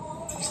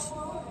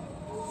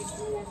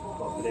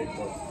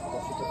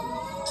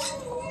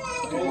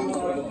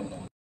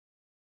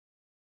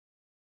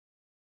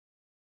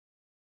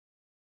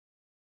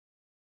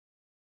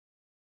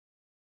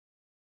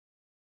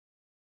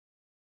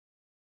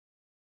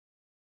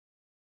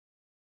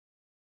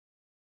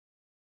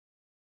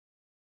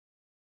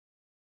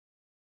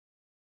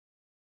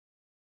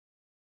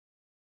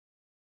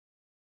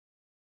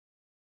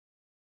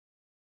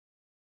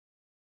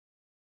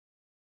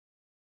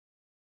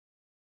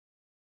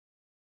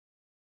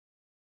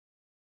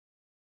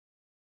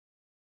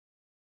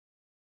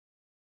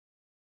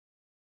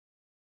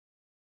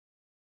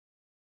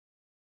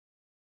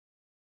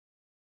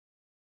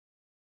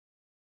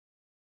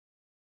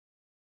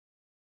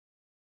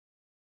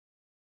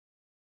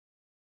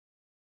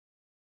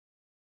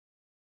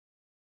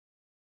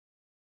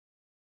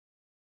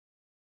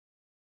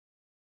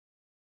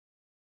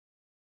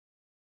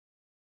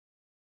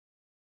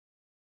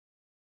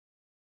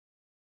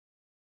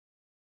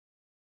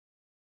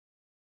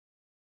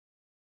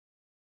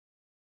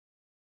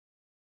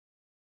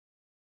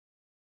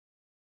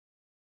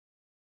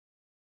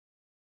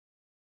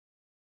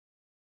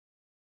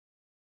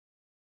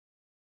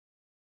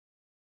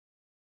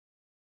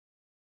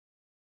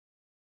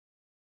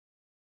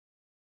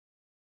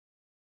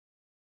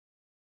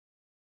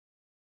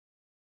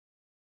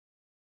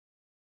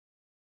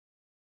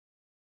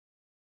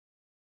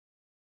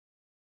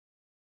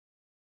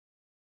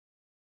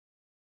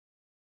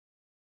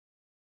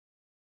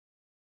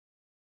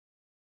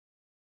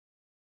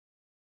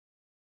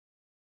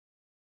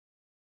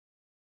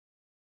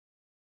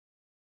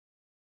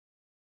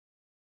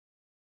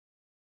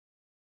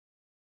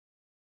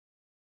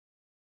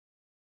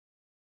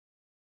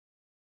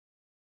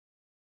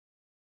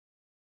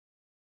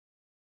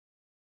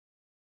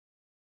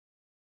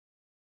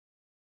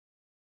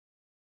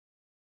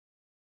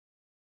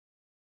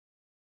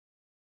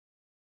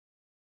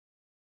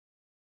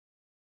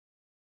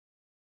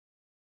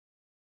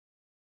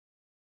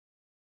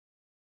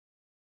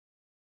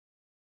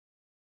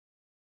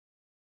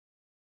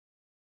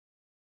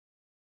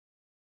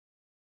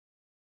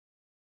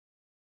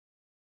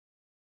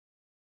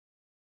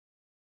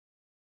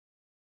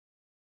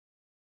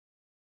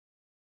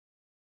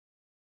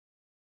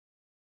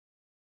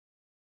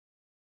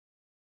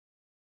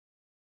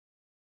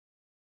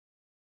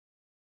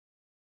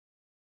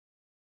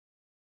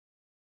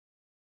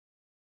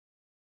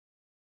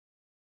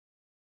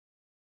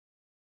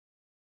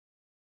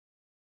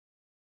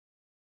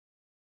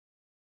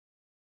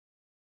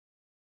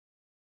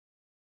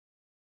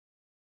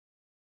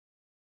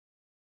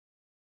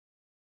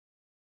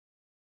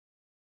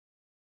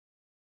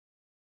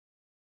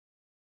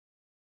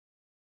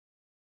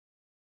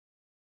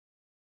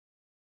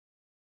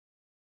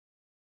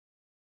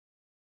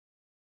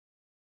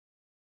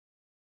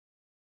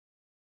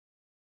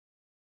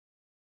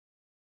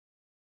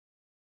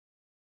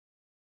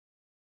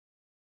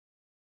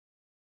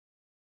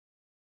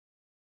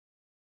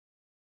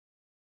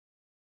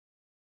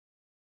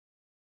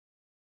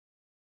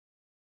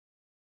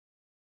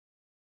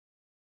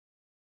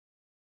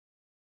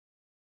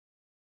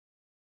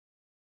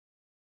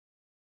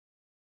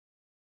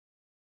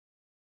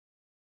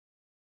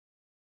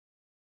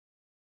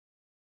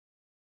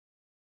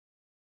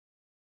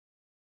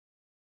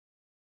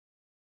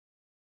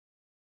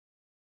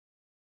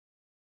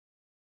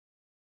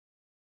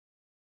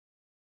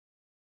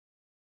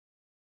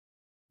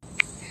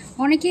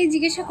 অনেকেই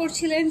জিজ্ঞাসা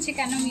করছিলেন যে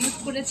কেন মিউট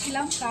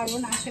করেছিলাম,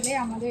 কারণ আসলে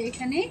আমাদের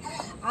এখানে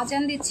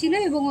আজান দিচ্ছিল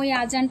এবং ওই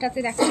আজানটাতে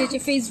দেখা যায় যে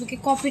ফেসবুকে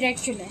কপিরাইট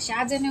চলে আসে,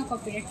 আজানেও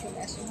কপিরাইট চলে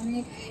আসে। মানে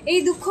এই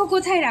দুঃখ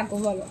কোথায় রাখবো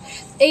বলো,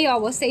 এই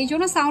অবস্থা। এই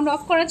জন্য সাউন্ড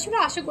অফ করা ছিল।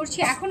 আশা করছি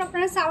এখন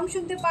আপনারা সাউন্ড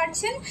শুনতে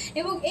পারছেন।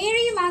 এবং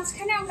এরই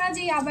মাঝখানে আমরা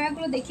যে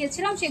আবায়াগুলো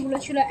দেখিয়েছিলাম সেগুলো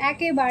ছিল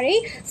একেবারেই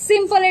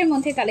সিম্পলের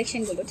মধ্যে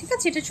কালেকশনগুলো, ঠিক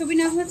আছে? এটা ছবি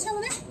নেওয়া হচ্ছে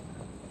আমাদের।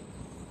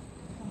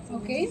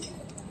 ওকে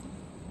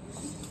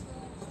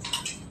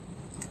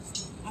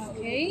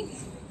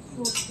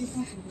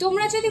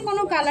তোমরা যদি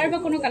কোনো কালার বা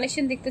কোনো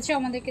কালেকশন দেখতে চাও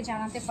আমাদেরকে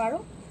জানাতে পারো।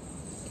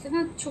 এটা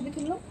না ছবি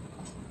তুললো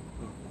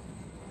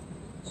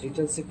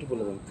ডিটেইলস একটু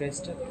বলে দাও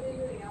প্রাইসটা।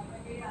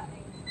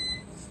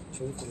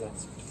 ছবি তুলে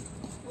আছে।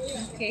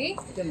 ওকে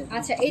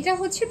আচ্ছা, এটা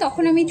হচ্ছে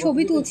তখন আমি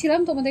ছবি তুলছিলাম,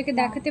 তোমাদেরকে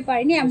দেখাতে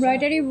পারিনি।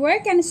 Embroidery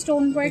work and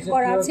stone work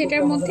করা আছে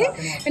এটার মধ্যে।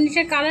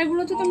 এটার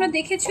কালারগুলো তো তোমরা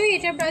দেখেছোই।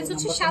 এটার প্রাইস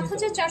হচ্ছে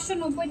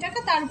 ৭,৪৯০ টাকা,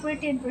 তার উপরে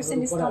 10%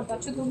 ডিসকাউন্ট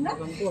পাচ্ছ তোমরা।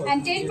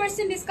 অ্যান্ড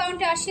 10%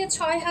 ডিসকাউন্টে আসে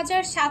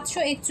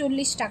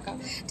 ৬,৭৪১ টাকা,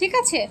 ঠিক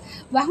আছে?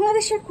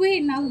 বাংলাদেশের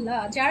কুইন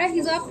আল্লাহ, যারা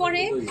হিজাব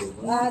পরে,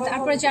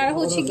 তারপরে যারা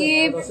হচ্ছে গিয়ে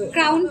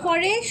ক্রাউন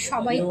পরে,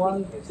 সবাই।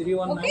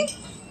 ওকে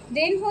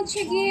দেন হচ্ছে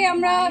গিয়ে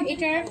আমরা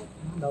এটার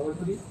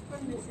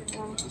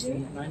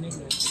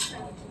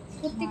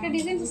প্রত্যেকটা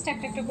ডিজাইন জাস্ট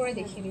একটা একটা করে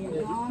দেখিয়ে দিই।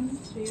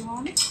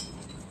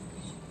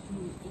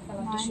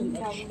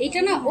 এটা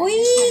না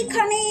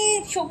ওইখানে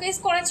শোকেস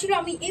করা ছিল,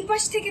 আমি এই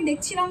পাশ থেকে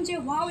দেখছিলাম যে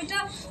ওয়াও এটা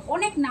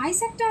অনেক নাইস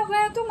একটা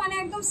আবায়া, তো মানে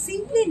একদম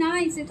সিম্পলি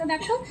নাইস। এটা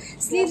দেখো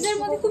স্লিভসের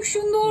মধ্যে খুব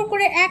সুন্দর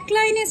করে এক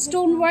লাইনে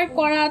স্টোন ওয়ার্ক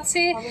করা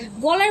আছে,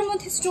 গলার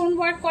মধ্যে স্টোন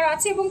ওয়ার্ক করা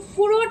আছে এবং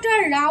পুরোটা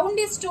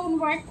রাউন্ডে স্টোন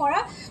ওয়ার্ক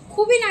করা।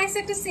 খুবই নাইস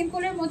একটা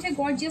সিম্পলের মধ্যে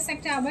গর্জিয়াস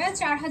একটা আবায়া।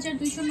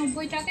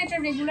 ৪,২৯০ টাকা এটা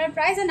regular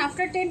price. And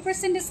after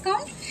 10%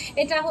 discount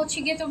এটা হচ্ছে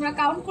গিয়ে তোমরা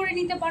কাউন্ট করে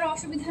নিতে পারো,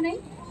 অসুবিধা নেই।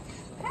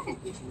 হ্যাঁ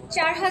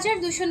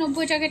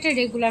 ৪,২৯০ টাকা এটা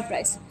রেগুলার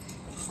প্রাইস।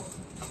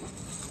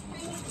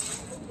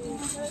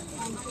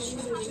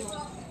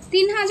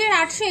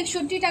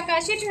 ৩,৮৬১ টাকা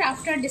আসে এটার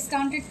আফটার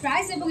ডিসকাউন্টেড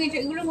প্রাইস। এবং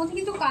এগুলোর মধ্যে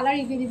কিন্তু কালার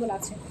এভেলেবল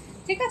আছে,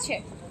 ঠিক আছে?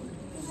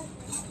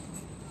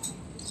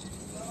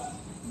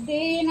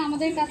 দেন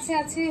আমাদের কাছে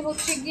আছে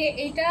হচ্ছে গিয়ে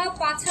এটা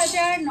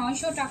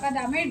 ৫,৯০০ টাকা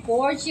দামের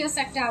গর্জিয়াস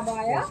একটা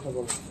আবায়া।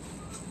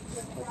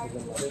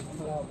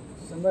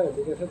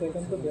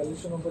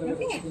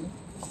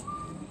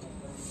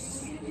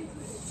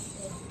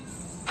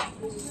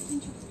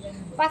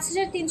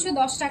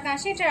 ৫,৩১০ টাকা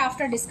আসে এটার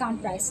আফটার ডিসকাউন্ট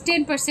প্রাইস,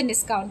 10%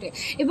 ডিসকাউন্টে।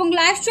 এবং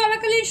লাইভ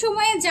চলাকালীন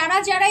সময়ে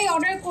যারাই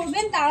অর্ডার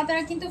করবেন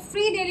তারা কিন্তু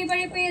ফ্রি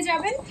ডেলিভারি পেয়ে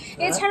যাবেন।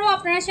 এছাড়াও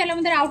আপনারা চাইলে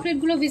আমাদের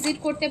আউটলেটগুলো ভিজিট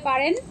করতে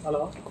পারেন।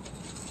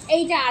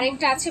 এইটা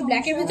আরেকটা আছে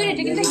ব্ল্যাকের ভিতরে,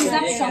 এটা কিন্তু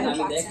হিজাব সহ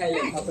পাচ্ছেন।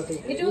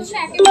 এটা হচ্ছে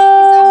একেবারে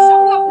হিজাব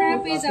সহ আপনারা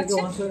পেয়ে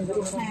যাচ্ছেন।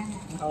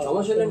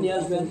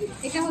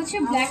 এটা হচ্ছে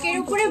ব্ল্যাকের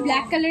উপরে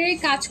ব্ল্যাক কালারের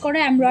কাজ করা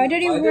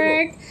এমব্রয়ডারি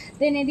ওয়ার্ক।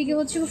 দেন এদিকে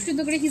হচ্ছে খুব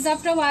সুন্দর করে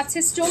হিজাবটাও আছে,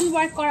 স্টোন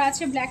ওয়ার্ক করা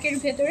আছে ব্ল্যাকের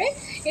ভেতরে।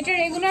 এটা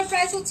রেগুলার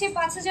প্রাইস হচ্ছে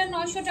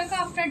 ৫,৯০০ টাকা,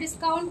 আফটার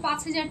ডিসকাউন্ট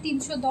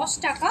 ৫,৩১০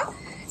 টাকা।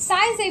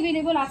 সাইজ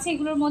এভেলেবল আছে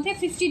এগুলোর মধ্যে,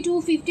 52,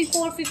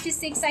 54,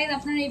 56 সাইজ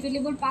আপনারা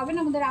এভেলেবল পাবেন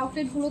আমাদের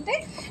আউটলেটগুলোতে।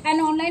 অ্যান্ড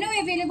অনলাইনেও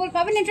এভেলেবল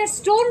পাবেন। এটার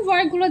স্টোন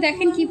ওয়ার্কগুলো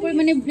দেখেন কি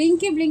পরিমাণে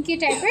ব্লিঙ্কি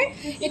টাইপের।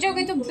 এটাও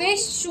কিন্তু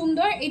বেশ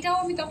সুন্দর। এটাও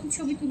আমি তখন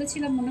ছবি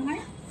তুলেছিলাম মনে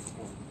হয়।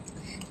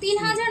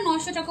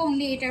 ৩,৯০০ টাকা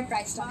অনলি এটার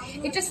প্রাইসটা।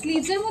 এটা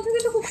স্লিভসের মধ্যে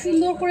কিন্তু খুব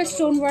সুন্দর করে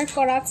স্টোন ওয়ার্ক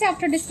করা আছে।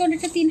 আফটার ডিসকাউন্ট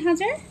এটা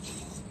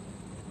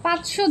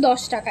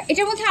 ৩,৫১০ টাকা।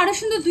 এটার মধ্যে আরো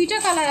সুন্দর দুইটা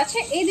কালার আছে।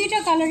 এই দুইটা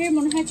কালারের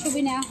মনে হয়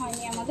ছবি নেওয়া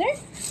হয়নি আমাদের।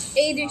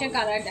 এই দুইটা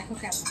কালার দেখো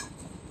কেমন।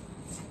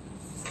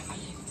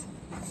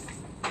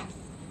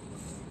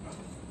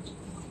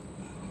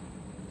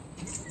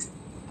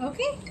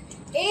 ওকে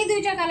এই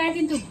দুইটা কালার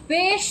কিন্তু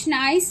বেশ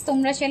নাইস,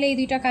 তোমরা চাইলে এই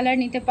দুইটা কালার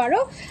নিতে পারো।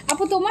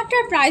 আপু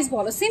তোমারটার প্রাইস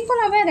বলো। সিম্পল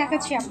আবায়া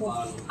দেখাচ্ছি আপু।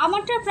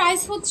 আমারটার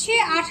প্রাইস হচ্ছে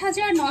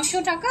 ৮,৯০০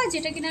 টাকা,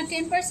 যেটা কিনা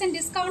 10%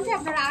 ডিসকাউন্টে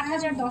আপনারা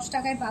 ৮,০১০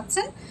 টাকায়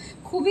পাচ্ছেন।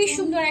 খুবই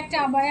সুন্দর একটা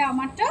আবায়া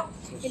আমারটা।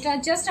 এটা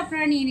জাস্ট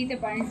আপনারা নিয়ে নিতে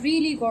পারেন,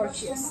 রিয়েলি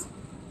গর্জিয়াস।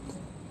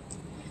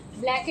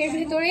 ব্ল্যাকের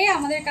ভেতরে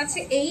আমাদের কাছে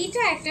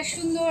এইটা একটা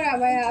সুন্দর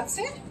আবায়া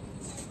আছে।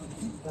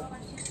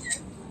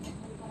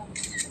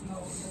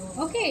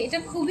 ওকে এটা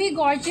খুবই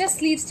গর্জিয়াস।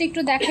 স্লিভসটা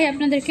একটু দেখাই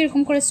আপনাদেরকে,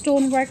 এরকম করে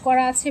স্টোন ওয়ার্ক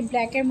করা আছে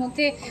ব্ল্যাকের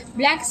মধ্যে,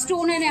 black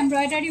stone and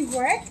embroidery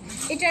work.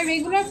 এটা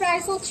রেগুলার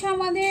প্রাইস হচ্ছে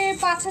আমাদের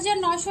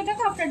 ৫,৯০০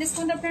 টাকা, আফটার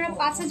ডিসকাউন্ট আপনারা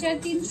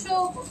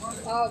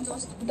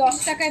 ৫,৩১০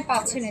 টাকায়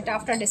পাচ্ছেন এটা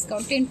আফটার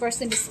ডিসকাউন্ট,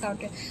 10%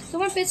 ডিসকাউন্টে।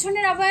 তোমার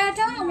পেছনের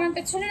আবায়াটা, আমার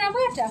পেছনের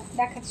আবায়াটা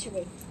দেখাচ্ছি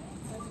ভাই।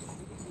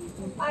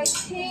 আই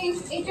থিঙ্ক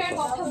এটার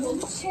কথা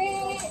বলছে,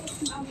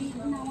 আমি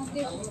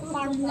নামাতে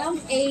পারলাম।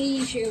 এই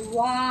যে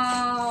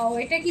ওয়াও,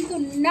 এটা কিন্তু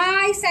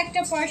নাইস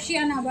একটা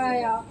পার্সিয়ান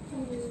আবায়া।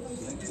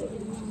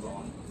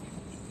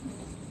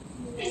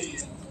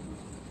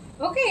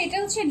 ওকে এটা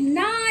হচ্ছে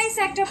নাইস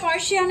একটা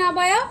পার্সিয়ান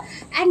আবায়া।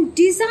 অ্যান্ড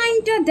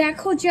ডিজাইনটা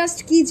দেখো জাস্ট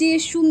কি যে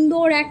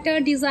সুন্দর একটা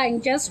ডিজাইন,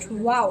 জাস্ট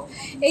ওয়াও।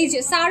 এই যে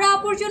সারা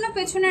আপুর জন্য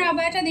পেছনের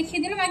আবায়াটা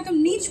দেখিয়ে দিলাম, একদম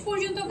নিচ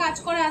পর্যন্ত কাজ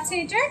করা আছে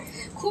এটার,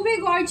 খুবই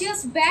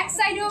গর্জিয়াস। ব্যাক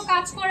সাইডেও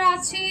কাজ করা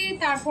আছে,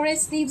 তারপরে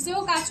স্লিভসেও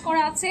কাজ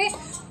করা আছে,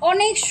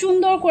 অনেক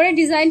সুন্দর করে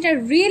ডিজাইনটা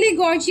রিয়েলি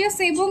গর্জিয়াস।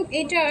 এবং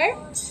এটার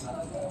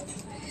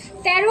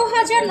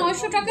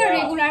 13,900 টাকা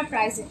রেগুলার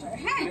প্রাইস এটা।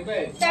 হ্যাঁ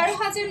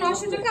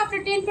 13,900 টাকা,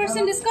 আপনার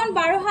 10% ডিসকাউন্ট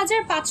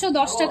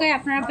 12,510 টাকায়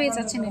আপনারা পেয়ে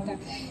যাচ্ছেন এটা।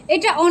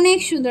 এটা অনেক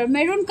সুন্দর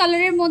মেরুন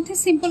কালারের মধ্যে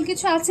সিম্পল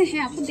কিছু আছে।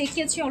 হ্যাঁ আপু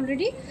দেখিয়েছি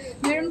অলরেডি,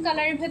 মেরুন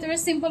কালারের ভেতরে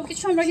সিম্পল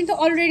কিছু আমরা কিন্তু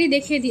অলরেডি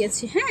দেখিয়ে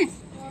দিয়েছি। হ্যাঁ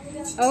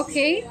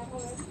ওকে,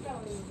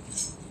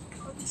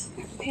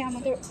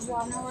 আমাদের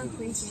 1 আওয়ার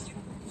হয়েছে।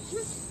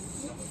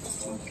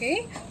 ওকে,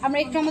 আমরা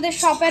একটু আমাদের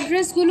শপ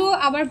অ্যাড্রেসগুলো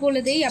আবার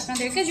বলে দেই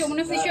আপনাদেরকে।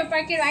 যমুনা ফিশার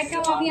পার্কে রাইট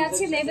নাও আমি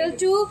আছি level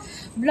 2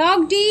 block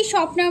D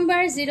shop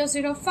number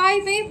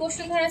 005 এ।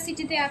 বসুন্ধরা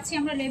সিটিতে আছি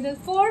আমরা level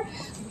 4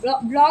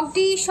 block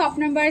D shop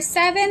number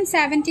 7,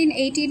 17,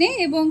 18 এ,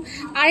 এবং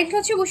আরেকটা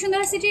হচ্ছে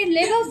বসুন্ধরা সিটির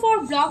লেভেল 4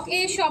 ব্লক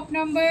এ শপ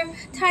নাম্বার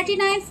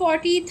 39,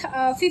 40,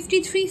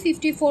 53,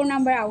 54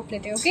 নাম্বার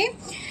আউটলেটে। ওকে,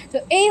 তো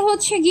এই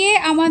হচ্ছে গিয়ে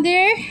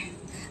আমাদের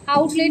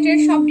আউটলেটের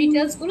সব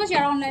ডিটেলসগুলো।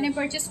 যারা অনলাইনে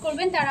পারচেস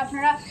করবেন তারা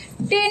আপনারা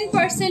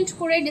 10%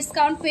 করে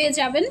ডিসকাউন্ট পেয়ে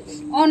যাবেন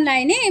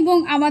অনলাইনে, এবং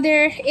আমাদের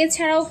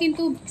এছাড়াও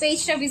কিন্তু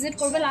পেজটা ভিজিট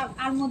করবেন,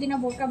 আলমদিনা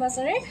বোরকা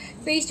বাজারের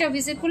পেজটা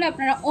ভিজিট করলে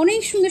আপনারা অনেক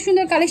সুন্দর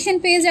সুন্দর কালেকশন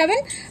পেয়ে যাবেন।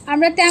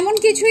 আমরা তেমন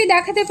কিছুই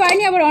দেখাতে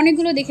পারিনি, আবার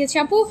অনেকগুলো দেখেছি।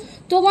 আপু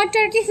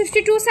তোমারটার কি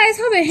 52 সাইজ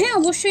হবে? হ্যাঁ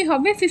অবশ্যই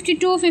হবে,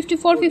 52,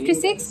 54,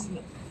 56।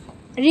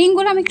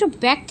 রিংগুলো আমি একটু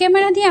ব্যাক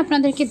ক্যামেরা দিয়ে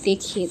আপনাদেরকে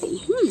দেখিয়ে দিই।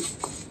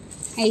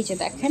 এই যে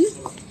দেখেন,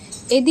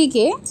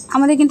 এদিকে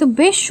আমাদের কিন্তু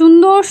বেশ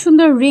সুন্দর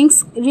সুন্দর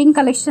রিং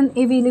কালেকশন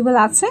অ্যাভেলেবল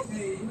আছে,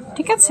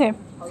 ঠিক আছে।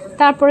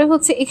 তারপরে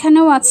হচ্ছে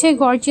এখানেও আছে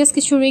গর্জিয়াস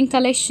কিছু রিং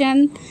কালেকশন।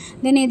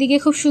 দেন এদিকে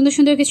খুব সুন্দর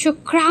সুন্দর কিছু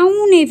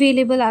ক্রাউন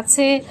অ্যাভেলেবল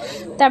আছে।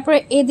 তারপরে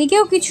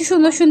এদিকেও কিছু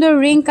সুন্দর সুন্দর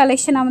রিং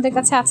কালেকশন আমাদের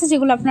কাছে আছে,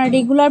 যেগুলো আপনারা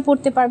রেগুলার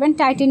পরতে পারবেন,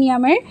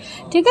 টাইটেনিয়ামের,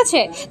 ঠিক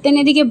আছে। দেন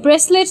এদিকে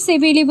ব্রেসলেটস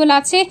অ্যাভেলেবল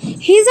আছে।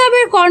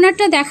 হিজাবের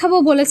কর্নারটা দেখাবো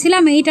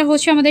বলেছিলাম, এইটা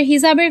হচ্ছে আমাদের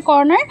হিজাবের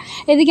কর্নার।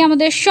 এদিকে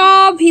আমাদের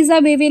সব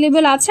হিজাব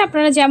অ্যাভেলেবল আছে,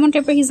 আপনারা যেমন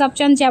টাইপের হিজাব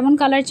চান, যেমন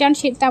কালার চান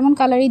তেমন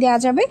কালারই দেওয়া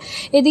যাবে।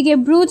 এদিকে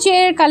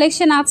ব্রুচের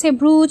কালেকশন আছে,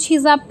 ব্রুচ,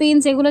 হিজাব পিন,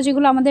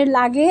 যেগুলো আমাদের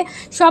লাগে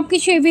সব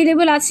কিছু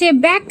অ্যাভেলেবল আছে।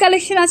 ব্যাগ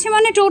কালেকশন আছে,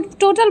 মানে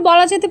টোটাল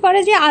বলা যেতে পারে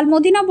যে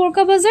আলমদিনা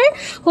বোরকা বাজার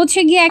হচ্ছে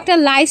গিয়ে একটা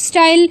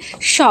লাইফস্টাইল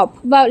শপ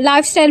বা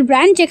লাইফস্টাইল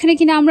ব্র্যান্ড, যেখানে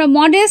কিনা আমরা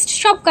মডেস্ট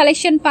সব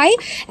কালেকশন পাই,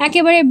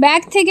 একেবারে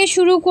ব্যাগ থেকে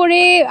শুরু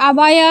করে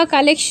আবায়া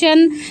কালেকশন,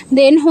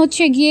 দেন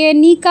হচ্ছে গিয়ে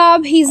নিকাব,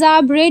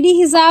 হিজাব, রেডি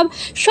হিজাব,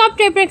 সব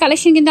টাইপের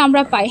কালেকশন কিন্তু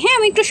আমরা পাই। হ্যাঁ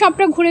আমি একটু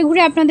সবটা ঘুরে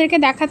ঘুরে আপনাদেরকে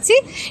দেখাচ্ছি।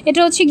 এটা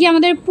হচ্ছে গিয়ে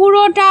আমাদের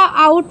পুরোটা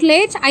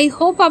আউটলেট। আই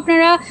হোপ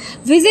আপনারা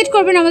ভিজিট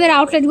করবেন আমাদের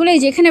আউটলেটগুলো,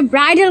 যেখানে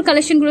ব্রাইডাল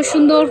কালেকশনগুলো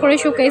সুন্দর করে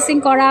শোকেসিং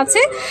করা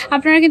আছে,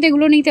 আপনারা কিন্তু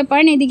এগুলো নিতে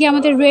পারেন। এদিকে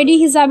আমাদের রেডি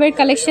হিজাবের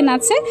কালেকশন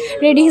আছে,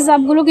 রেডি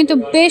হিজাবগুলো কিন্তু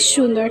বেশ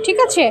সুন্দর, ঠিক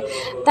আছে।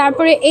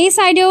 তারপরে এই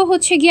সাইডেও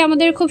হচ্ছে গিয়ে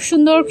আমাদের খুব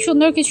সুন্দর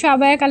সুন্দর কিছু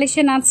আবায়া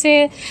কালেকশন আছে।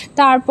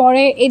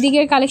 তারপরে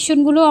এদিকের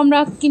কালেকশনগুলো আমরা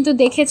কিন্তু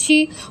দেখেছি।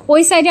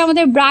 ওই সাইডে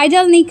আমাদের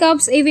ব্রাইডাল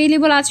নিকাবস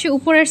অ্যাভেলেবল আছে।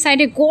 উপরের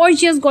সাইডে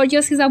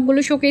গর্জিয়াস হিজাবগুলো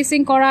শোকেসিং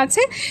করা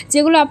আছে,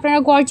 যেগুলো আপনারা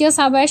গর্জিয়াস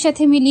আবায়ের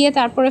সাথে মিলিয়ে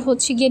তারপরে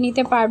হচ্ছে গিয়ে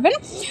নিতে পারবেন।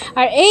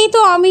 আর এই তো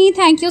আমি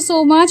থ্যাংক ইউ সো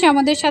মাচ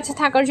আমাদের সাথে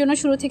থাকার জন্য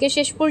শুরু থেকে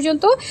শেষ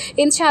পর্যন্ত।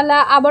 ইনশাআল্লাহ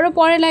আবারও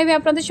পরে লাইভে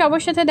আপনাদের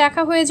সবার সাথে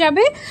দেখা হয়ে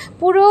যাবে।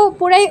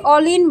 পুরাই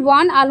অল ইন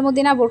ওয়ান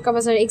আলমদিনা বোরকা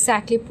বাজার,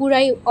 এক্স্যাক্টলি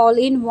পুরাই অল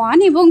ইন ওয়ান।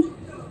 এবং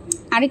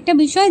আরেকটা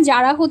বিষয়,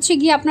 যারা হচ্ছে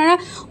গিয়ে আপনারা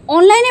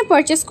অনলাইনে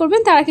পারচেস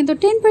করবেন তারা কিন্তু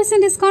 10%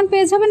 ডিসকাউন্ট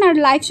পেয়ে যাবেন। আর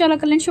লাইভ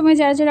চলাকালীন সময়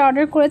যারা যারা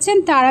অর্ডার করেছেন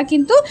তারা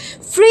কিন্তু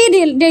ফ্রি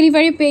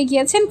ডেলিভারি পেয়ে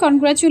গিয়েছেন।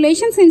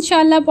 কনগ্রাচুলেশনস।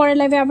 ইনশাআল্লাহ পরে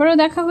লাইভে আবারও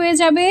দেখা হয়ে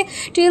যাবে।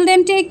 টিল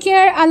দেন টেক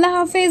কেয়ার, আল্লাহ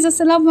হাফেজ,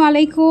 আসসালামু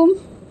আলাইকুম।